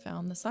that's when they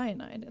found the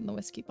cyanide in the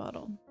whiskey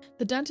bottle.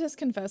 The dentist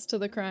confessed to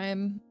the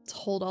crime,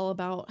 told all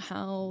about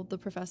how the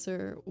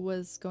professor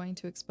was going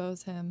to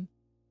expose him,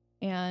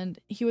 and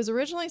he was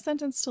originally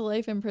sentenced to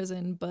life in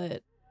prison,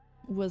 but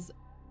was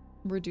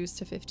reduced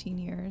to 15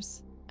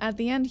 years. At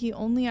the end, he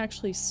only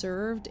actually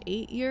served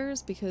 8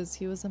 years because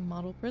he was a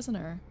model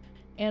prisoner.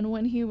 And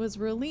when he was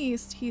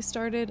released, he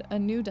started a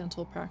new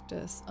dental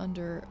practice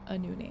under a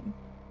new name.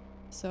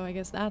 So I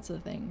guess that's a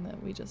thing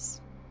that we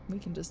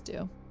can just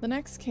do. The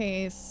next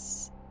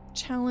case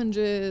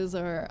challenges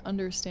our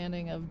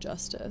understanding of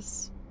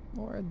justice,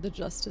 or the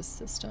justice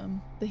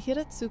system. The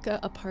Hiratsuka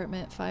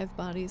apartment 5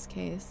 bodies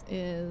case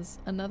is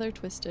another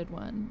twisted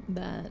one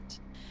that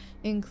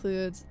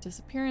includes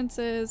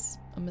disappearances,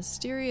 a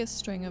mysterious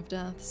string of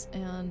deaths,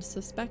 and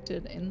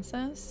suspected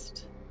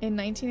incest. In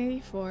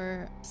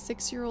 1984,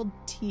 6-year-old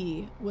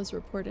T was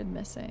reported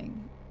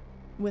missing,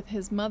 with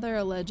his mother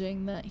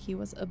alleging that he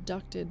was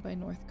abducted by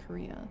North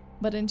Korea.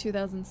 But in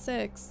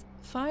 2006,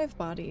 5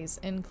 bodies,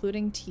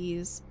 including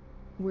T's,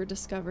 were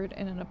discovered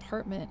in an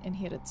apartment in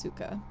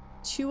Hiratsuka.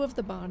 2 of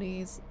the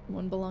bodies,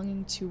 one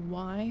belonging to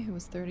Y, who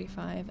was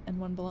 35, and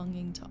one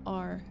belonging to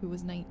R, who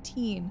was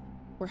 19,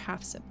 were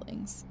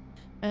half-siblings.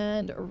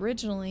 And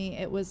originally,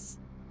 it was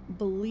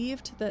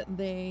believed that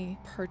they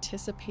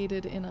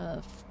participated in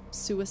a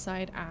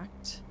suicide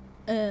act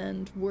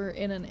and were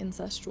in an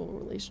incestual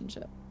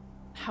relationship.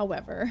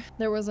 However,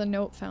 there was a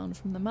note found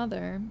from the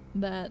mother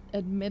that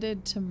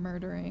admitted to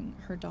murdering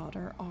her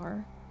daughter,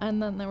 R.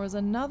 And then there was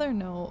another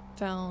note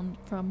found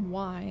from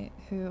Y,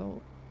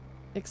 who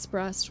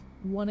expressed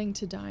wanting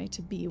to die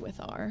to be with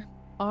R.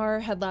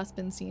 R had last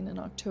been seen in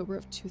October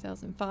of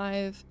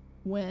 2005,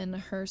 when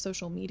her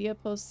social media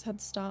posts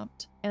had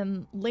stopped.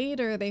 And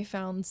later they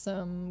found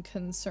some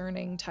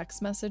concerning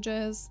text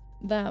messages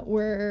that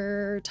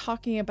were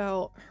talking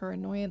about her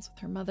annoyance with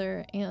her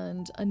mother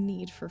and a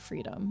need for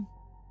freedom.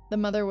 The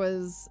mother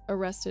was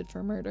arrested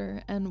for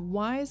murder, and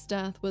Y's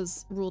death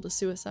was ruled a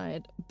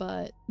suicide,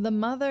 but the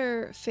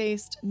mother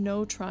faced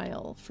no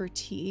trial for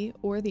T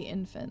or the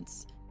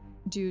infants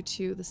due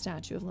to the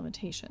statute of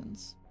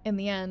limitations. In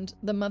the end,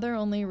 the mother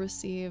only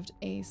received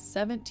a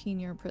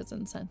 17-year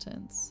prison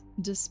sentence,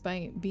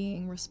 despite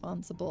being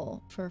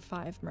responsible for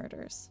 5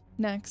 murders.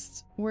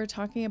 Next, we're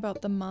talking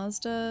about the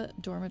Mazda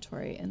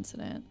dormitory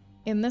incident.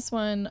 In this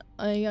one,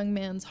 a young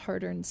man's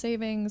hard-earned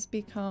savings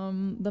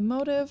become the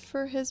motive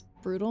for his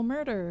brutal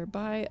murder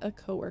by a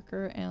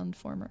coworker and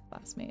former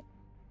classmate.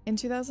 In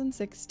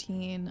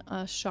 2016,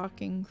 a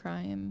shocking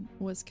crime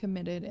was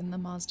committed in the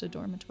Mazda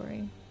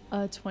dormitory.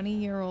 A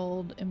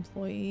 20-year-old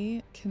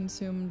employee,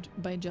 consumed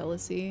by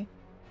jealousy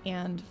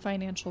and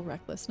financial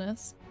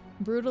recklessness,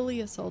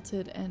 brutally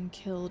assaulted and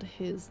killed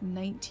his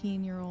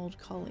 19-year-old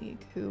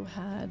colleague who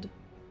had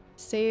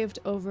saved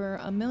over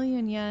 1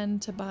 million yen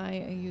to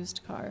buy a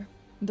used car.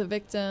 The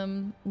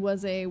victim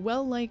was a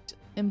well-liked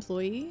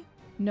employee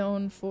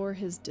known for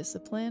his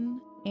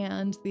discipline,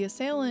 and the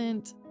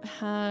assailant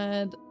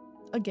had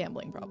a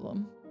gambling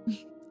problem.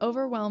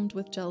 Overwhelmed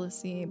with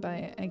jealousy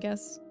by, I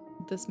guess,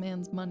 this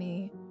man's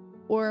money,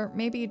 or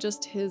maybe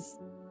just his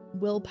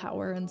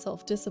willpower and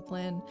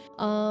self-discipline,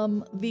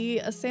 the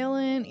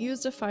assailant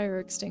used a fire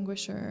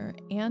extinguisher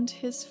and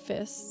his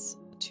fists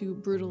to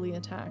brutally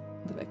attack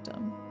the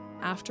victim.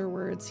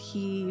 Afterwards,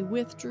 he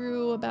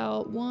withdrew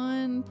about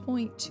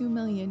 1.2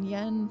 million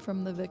yen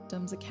from the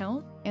victim's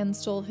account and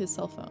stole his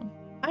cell phone.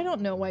 I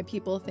don't know why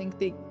people think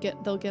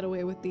they'll get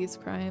away with these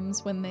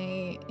crimes when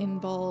they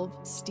involve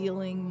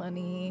stealing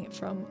money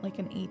from like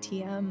an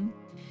ATM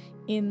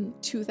in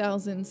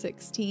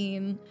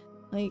 2016.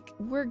 Like,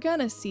 we're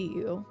gonna see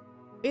you.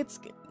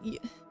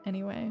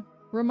 Anyway.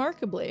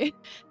 Remarkably,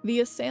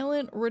 the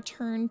assailant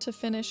returned to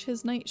finish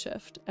his night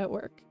shift at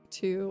work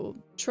to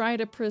try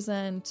to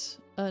present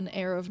an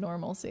air of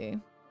normalcy.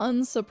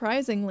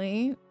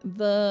 Unsurprisingly,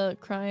 the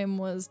crime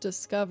was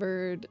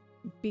discovered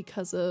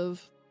because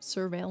of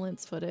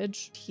surveillance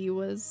footage. He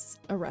was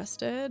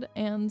arrested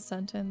and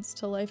sentenced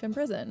to life in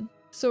prison.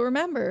 So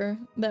remember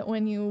that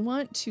when you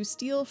want to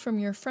steal from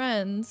your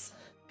friends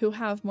who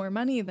have more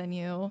money than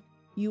you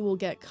will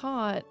get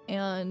caught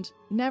and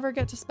never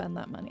get to spend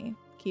that money.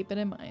 Keep it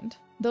in mind.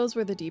 Those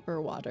were the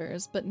deeper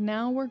waters, but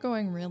now we're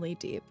going really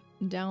deep,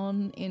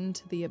 down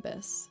into the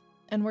abyss.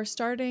 And we're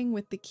starting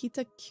with the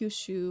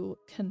Kitakyushu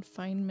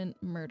confinement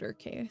murder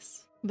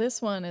case.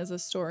 This one is a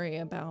story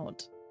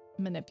about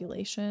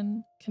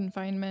manipulation,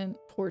 confinement,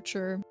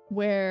 torture,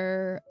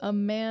 where a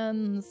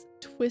man's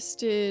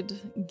twisted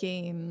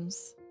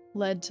games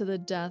led to the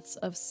deaths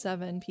of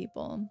 7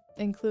 people,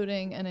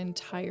 including an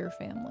entire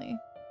family.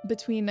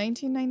 Between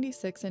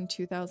 1996 and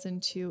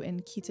 2002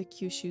 in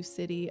Kitakyushu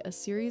City, a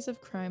series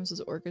of crimes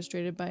was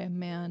orchestrated by a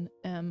man,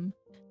 M,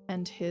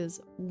 and his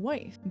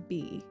wife,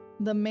 B.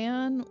 The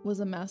man was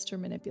a master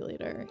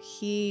manipulator.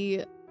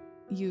 He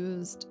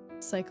used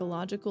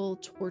psychological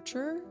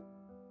torture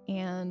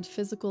and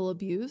physical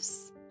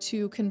abuse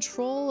to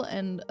control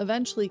and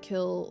eventually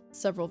kill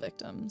several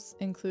victims,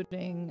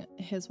 including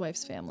his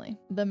wife's family.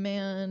 The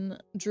man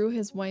drew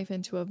his wife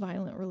into a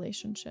violent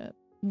relationship,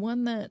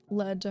 one that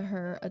led to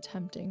her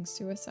attempting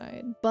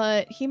suicide.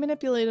 But he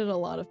manipulated a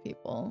lot of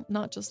people,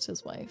 not just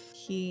his wife.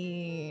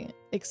 He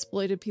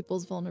exploited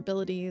people's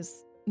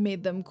vulnerabilities,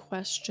 made them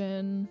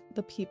question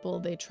the people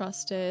they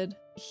trusted.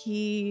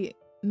 He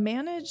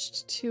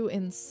managed to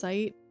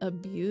incite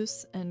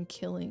abuse and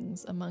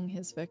killings among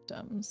his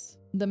victims.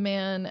 The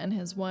man and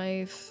his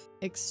wife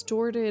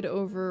extorted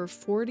over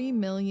 40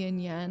 million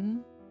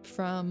yen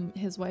from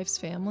his wife's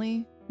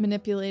family,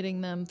 manipulating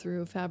them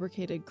through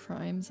fabricated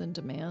crimes and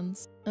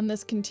demands. And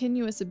this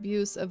continuous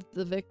abuse of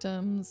the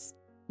victims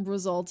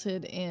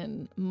resulted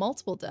in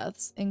multiple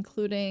deaths,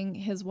 including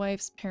his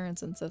wife's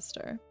parents and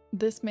sister.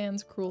 This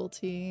man's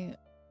cruelty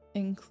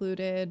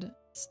included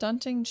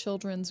stunting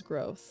children's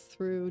growth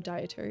through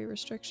dietary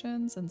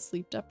restrictions and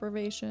sleep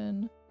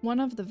deprivation. One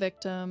of the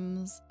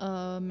victims,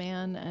 a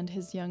man and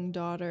his young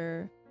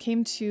daughter,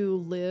 came to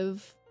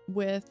live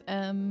with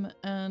M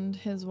and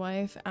his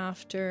wife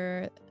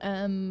after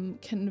M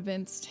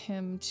convinced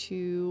him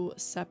to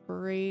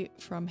separate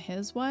from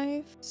his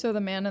wife. So the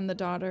man and the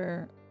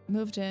daughter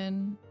moved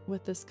in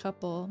with this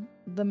couple.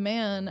 The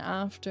man,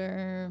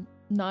 after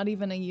not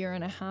even a year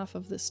and a half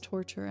of this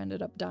torture,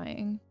 ended up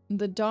dying.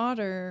 The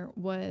daughter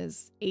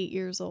was 8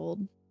 years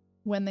old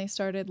when they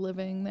started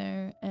living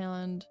there,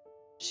 and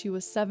she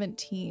was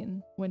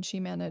 17 when she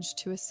managed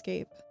to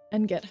escape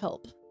and get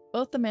help.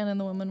 Both the man and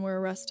the woman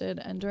were arrested,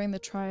 and during the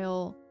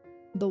trial,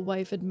 the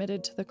wife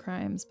admitted to the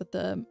crimes, but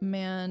the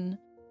man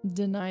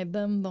denied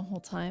them the whole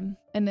time.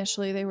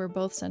 Initially, they were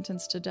both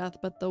sentenced to death,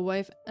 but the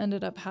wife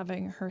ended up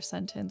having her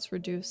sentence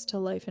reduced to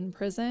life in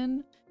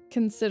prison,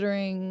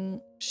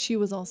 considering she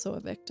was also a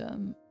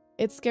victim.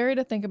 It's scary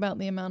to think about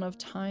the amount of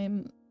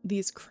time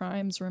these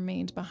crimes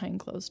remained behind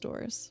closed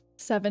doors.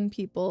 7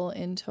 people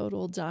in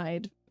total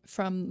died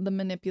from the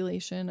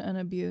manipulation and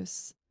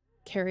abuse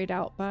carried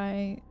out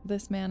by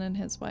this man and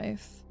his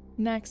wife.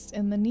 Next,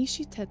 in the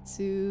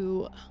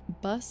Nishitetsu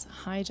bus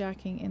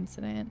hijacking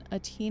incident, a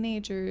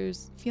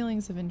teenager's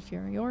feelings of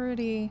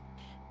inferiority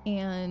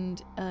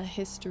and a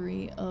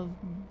history of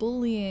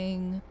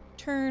bullying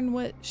turn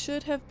what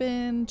should have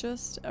been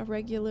just a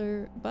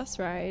regular bus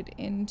ride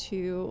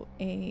into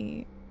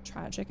a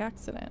tragic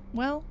accident.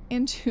 Well,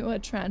 into a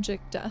tragic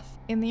death.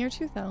 In the year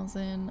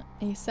 2000,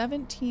 a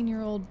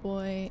 17-year-old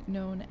boy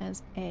known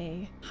as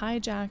A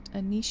hijacked a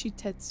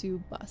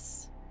Nishitetsu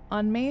bus.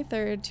 On May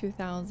 3rd,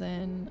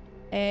 2000,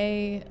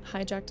 A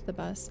hijacked the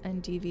bus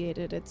and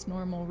deviated its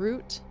normal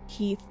route.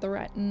 He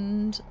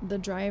threatened the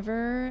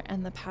driver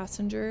and the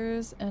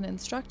passengers and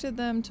instructed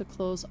them to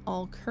close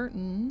all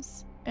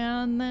curtains,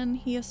 and then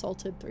he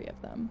assaulted 3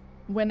 of them.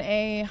 When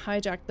A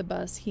hijacked the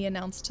bus, he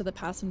announced to the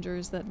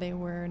passengers that they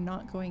were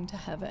not going to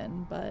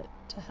heaven, but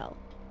to hell.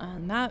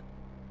 And that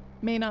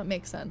may not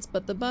make sense,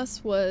 but the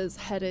bus was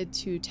headed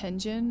to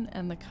Tenjin,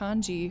 and the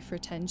kanji for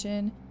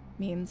Tenjin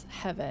means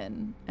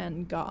heaven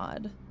and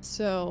God.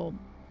 So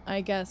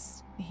I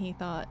guess he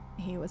thought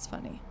he was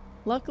funny.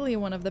 Luckily,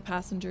 one of the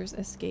passengers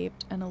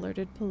escaped and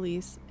alerted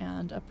police,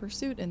 and a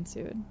pursuit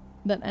ensued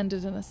that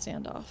ended in a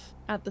standoff.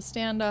 At the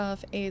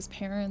standoff, A's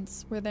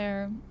parents were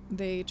there.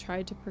 They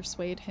tried to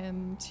persuade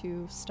him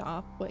to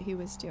stop what he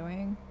was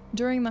doing.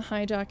 During the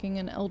hijacking,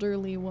 an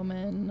elderly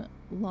woman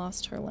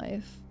lost her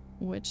life,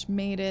 which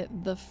made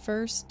it the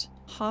first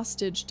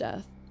hostage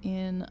death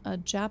in a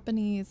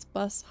Japanese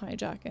bus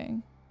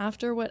hijacking.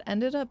 After what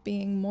ended up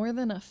being more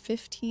than a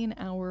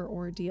 15-hour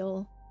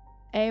ordeal,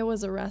 A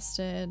was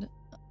arrested.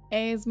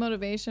 A's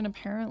motivation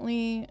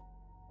apparently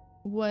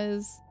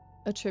was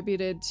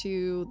attributed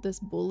to this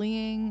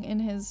bullying in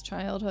his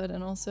childhood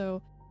and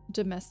also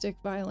domestic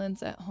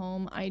violence at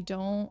home. I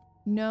don't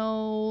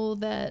know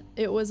that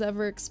it was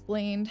ever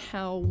explained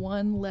how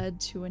one led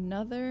to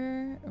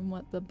another and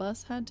what the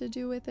bus had to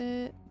do with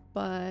it,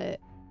 but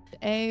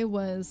A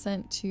was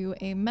sent to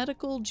a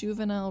medical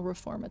juvenile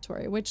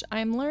reformatory, which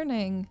I'm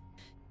learning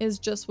is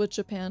just what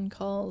Japan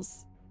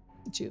calls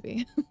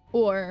juvie.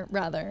 Or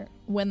rather,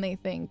 when they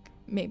think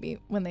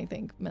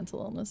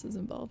mental illness is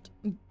involved.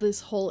 This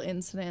whole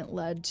incident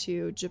led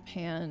to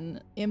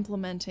Japan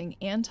implementing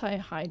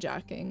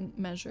anti-hijacking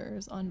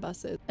measures on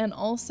buses, and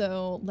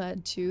also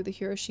led to the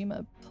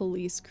Hiroshima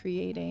police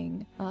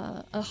creating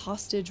a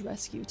hostage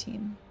rescue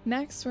team.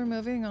 Next, we're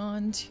moving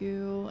on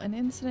to an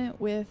incident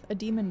with a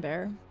demon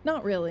bear.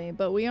 Not really,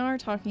 but we are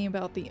talking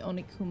about the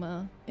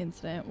Onikuma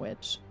incident,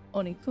 which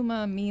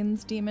Onikuma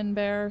means demon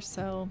bear,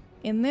 so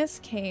in this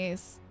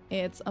case,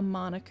 it's a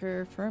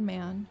moniker for a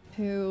man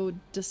who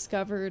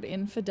discovered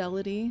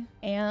infidelity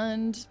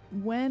and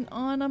went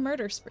on a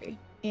murder spree.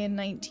 In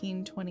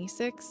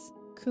 1926,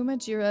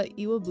 Kumajira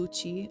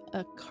Iwabuchi,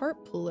 a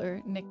cart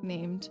puller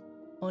nicknamed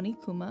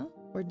Onikuma,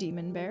 or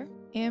Demon Bear,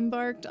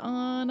 embarked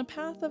on a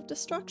path of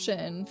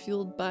destruction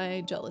fueled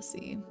by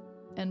jealousy.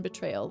 and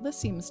betrayal. This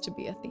seems to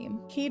be a theme.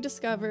 He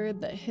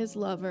discovered that his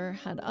lover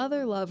had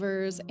other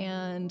lovers,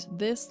 and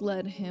this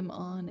led him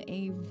on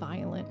a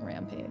violent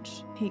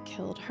rampage. He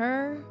killed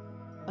her,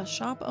 a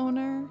shop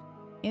owner,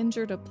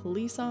 injured a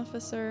police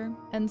officer,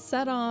 and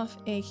set off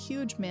a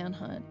huge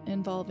manhunt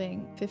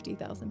involving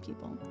 50,000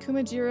 people.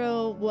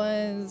 Kumajiro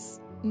was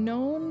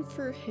known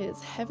for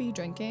his heavy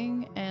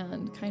drinking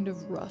and kind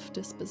of rough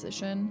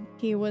disposition.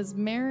 He was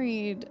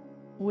married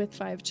with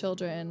 5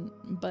 children,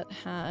 but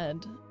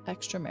had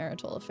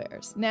extramarital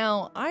affairs.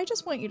 Now, I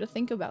just want you to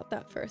think about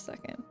that for a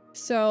second.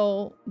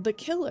 So the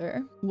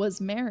killer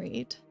was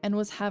married and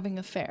was having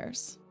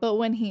affairs, but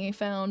when he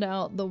found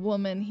out the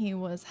woman he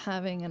was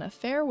having an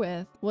affair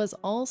with was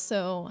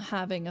also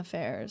having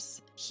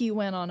affairs, he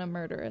went on a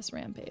murderous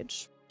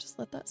rampage. Just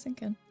let that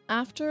sink in.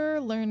 After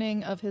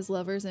learning of his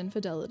lover's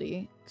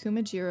infidelity,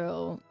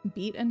 Kumajiro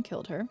beat and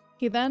killed her.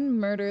 He then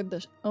murdered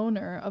the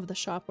owner of the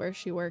shop where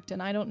she worked,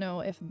 and I don't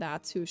know if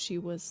that's who she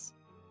was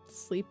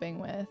sleeping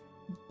with,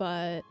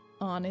 but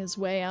on his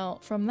way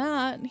out from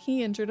that,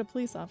 he injured a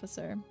police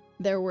officer.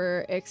 There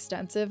were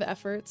extensive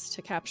efforts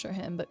to capture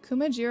him, but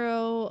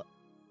Kumajiro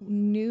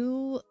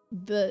knew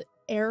the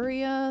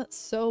area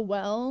so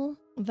well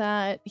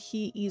that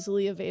he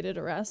easily evaded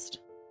arrest.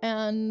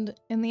 And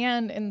in the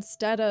end,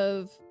 instead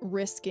of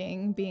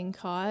risking being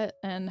caught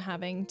and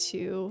having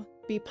to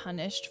be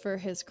punished for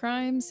his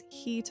crimes,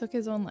 he took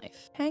his own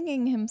life,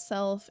 hanging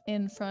himself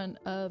in front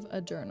of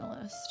a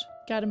journalist.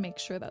 Gotta make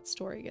sure that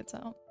story gets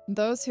out.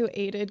 Those who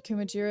aided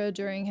Kumajiro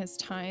during his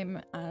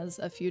time as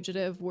a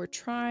fugitive were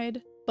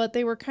tried, but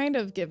they were kind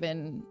of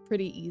given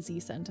pretty easy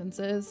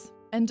sentences.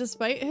 And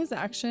despite his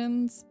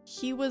actions,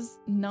 he was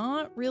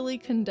not really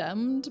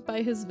condemned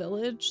by his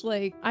village.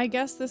 Like, I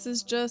guess this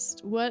is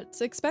just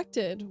what's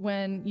expected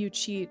when you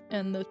cheat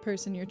and the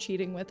person you're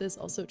cheating with is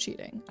also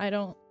cheating.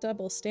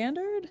 Double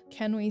standard?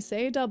 Can we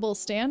say double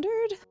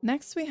standard?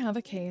 Next, we have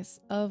a case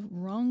of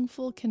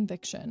wrongful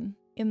conviction.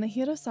 In the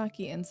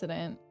Hirosaki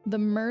incident, the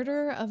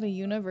murder of a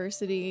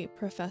university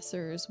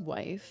professor's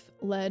wife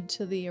led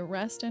to the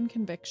arrest and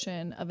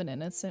conviction of an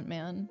innocent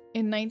man.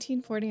 In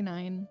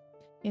 1949,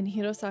 in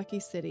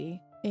Hirosaki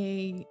City,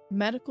 a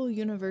medical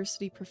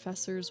university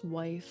professor's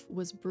wife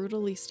was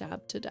brutally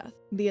stabbed to death.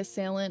 The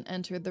assailant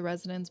entered the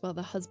residence while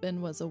the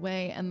husband was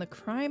away, and the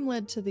crime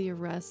led to the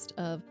arrest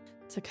of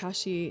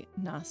Takashi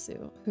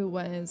Nasu, who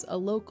was a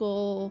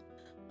local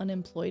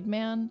unemployed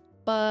man,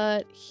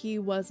 but he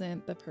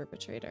wasn't the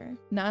perpetrator.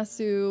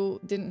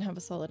 Nasu didn't have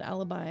a solid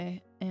alibi,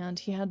 and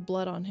he had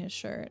blood on his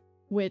shirt,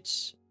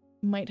 which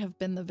might have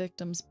been the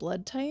victim's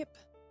blood type.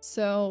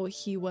 So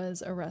he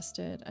was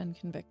arrested and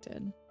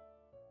convicted.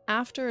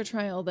 After a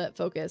trial that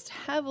focused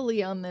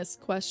heavily on this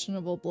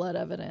questionable blood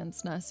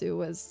evidence, Nasu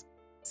was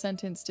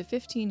sentenced to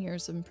 15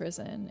 years in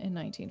prison in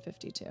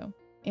 1952.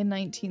 In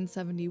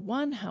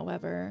 1971,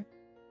 however,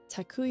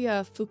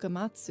 Takuya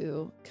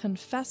Fukamatsu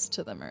confessed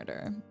to the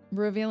murder,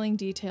 revealing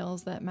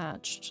details that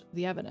matched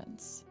the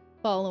evidence.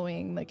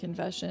 Following the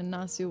confession,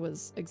 Nasu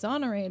was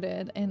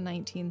exonerated in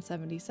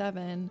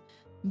 1977,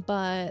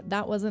 but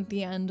that wasn't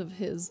the end of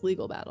his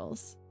legal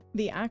battles.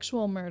 The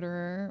actual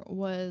murderer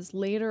was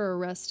later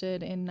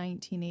arrested in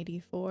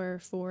 1984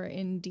 for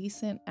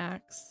indecent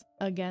acts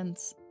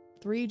against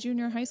 3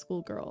 junior high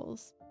school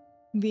girls.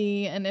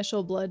 The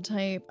initial blood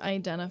type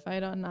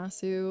identified on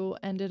Nasu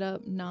ended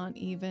up not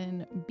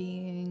even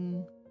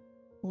being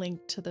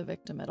linked to the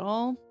victim at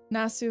all.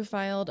 Nasu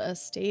filed a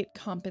state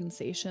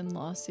compensation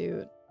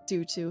lawsuit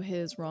due to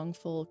his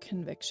wrongful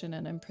conviction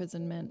and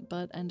imprisonment,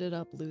 but ended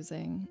up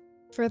losing.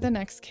 For the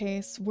next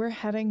case, we're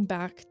heading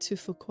back to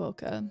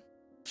Fukuoka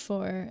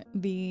for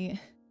the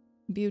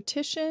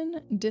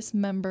beautician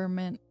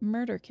dismemberment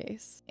murder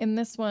case. In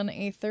this one,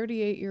 a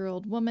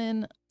 38-year-old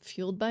woman,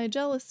 fueled by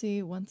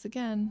jealousy, once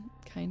again,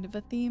 kind of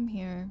a theme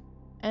here,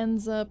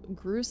 ends up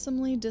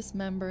gruesomely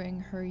dismembering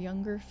her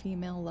younger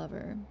female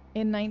lover.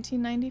 In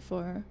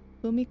 1994,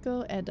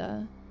 Fumiko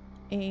Eda,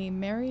 a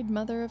married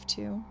mother of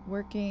 2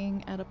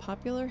 working at a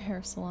popular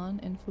hair salon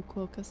in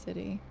Fukuoka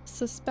City,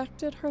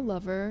 suspected her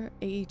lover,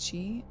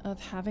 Eiichi,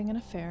 of having an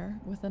affair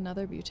with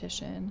another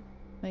beautician,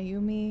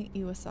 Mayumi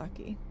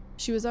Iwasaki.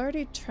 She was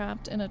already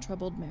trapped in a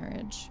troubled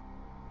marriage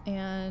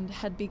and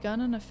had begun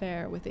an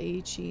affair with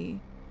Eiichi,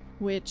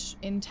 which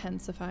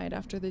intensified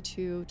after the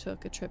two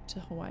took a trip to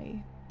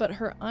Hawaii. But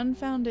her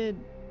unfounded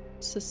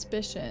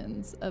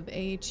suspicions of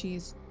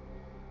Eiichi's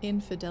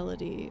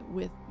infidelity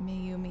with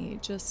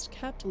Mayumi just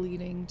kept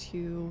leading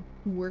to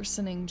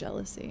worsening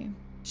jealousy.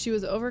 She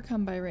was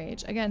overcome by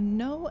rage. Again,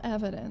 no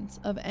evidence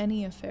of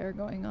any affair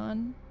going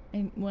on.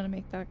 I want to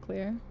make that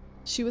clear.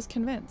 She was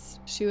convinced.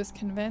 She was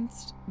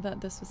convinced that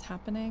this was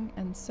happening,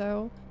 and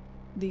so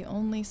the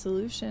only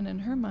solution in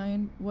her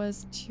mind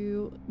was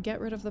to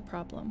get rid of the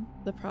problem.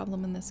 The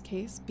problem in this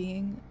case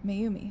being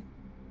Mayumi.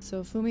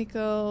 So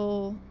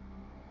Fumiko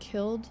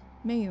killed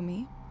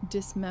Mayumi,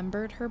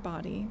 dismembered her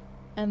body,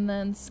 and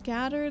then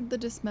scattered the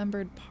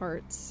dismembered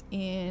parts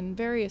in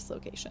various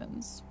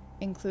locations,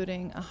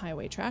 including a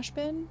highway trash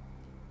bin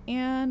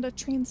and a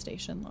train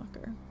station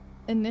locker.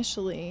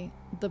 Initially,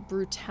 the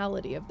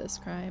brutality of this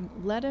crime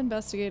led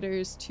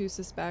investigators to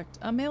suspect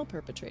a male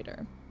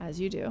perpetrator, as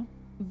you do.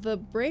 The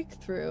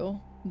breakthrough,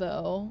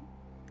 though,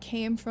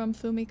 came from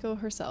Fumiko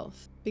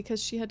herself,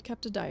 because she had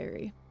kept a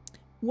diary.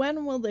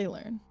 When will they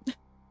learn?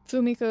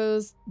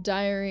 Fumiko's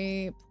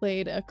diary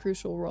played a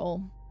crucial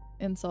role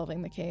in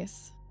solving the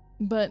case,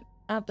 but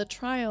at the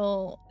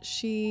trial,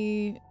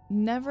 she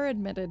never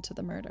admitted to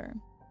the murder.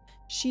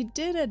 She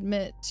did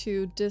admit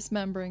to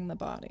dismembering the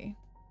body.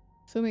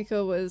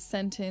 Fumiko was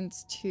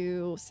sentenced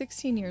to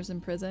 16 years in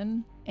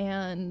prison,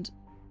 and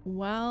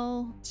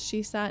while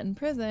she sat in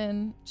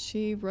prison,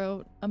 she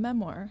wrote a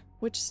memoir,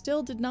 which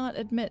still did not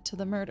admit to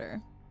the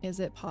murder. Is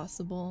it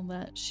possible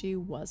that she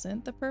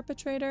wasn't the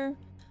perpetrator?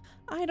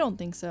 I don't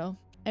think so.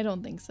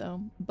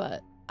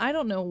 But I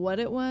don't know what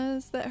it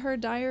was that her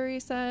diary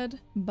said,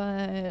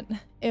 but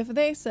if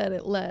they said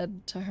it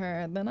led to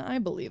her, then I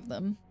believe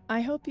them.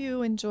 I hope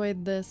you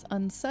enjoyed this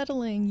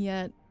unsettling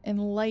yet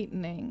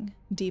enlightening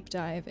deep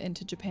dive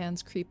into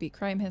Japan's creepy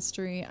crime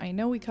history. I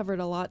know we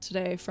covered a lot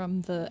today,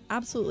 from the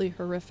absolutely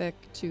horrific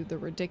to the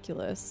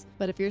ridiculous,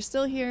 but if you're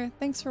still here,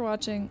 thanks for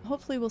watching.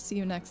 Hopefully we'll see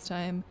you next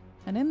time,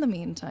 and in the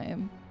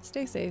meantime,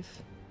 stay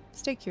safe,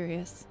 stay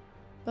curious.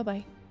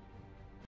 Bye-bye.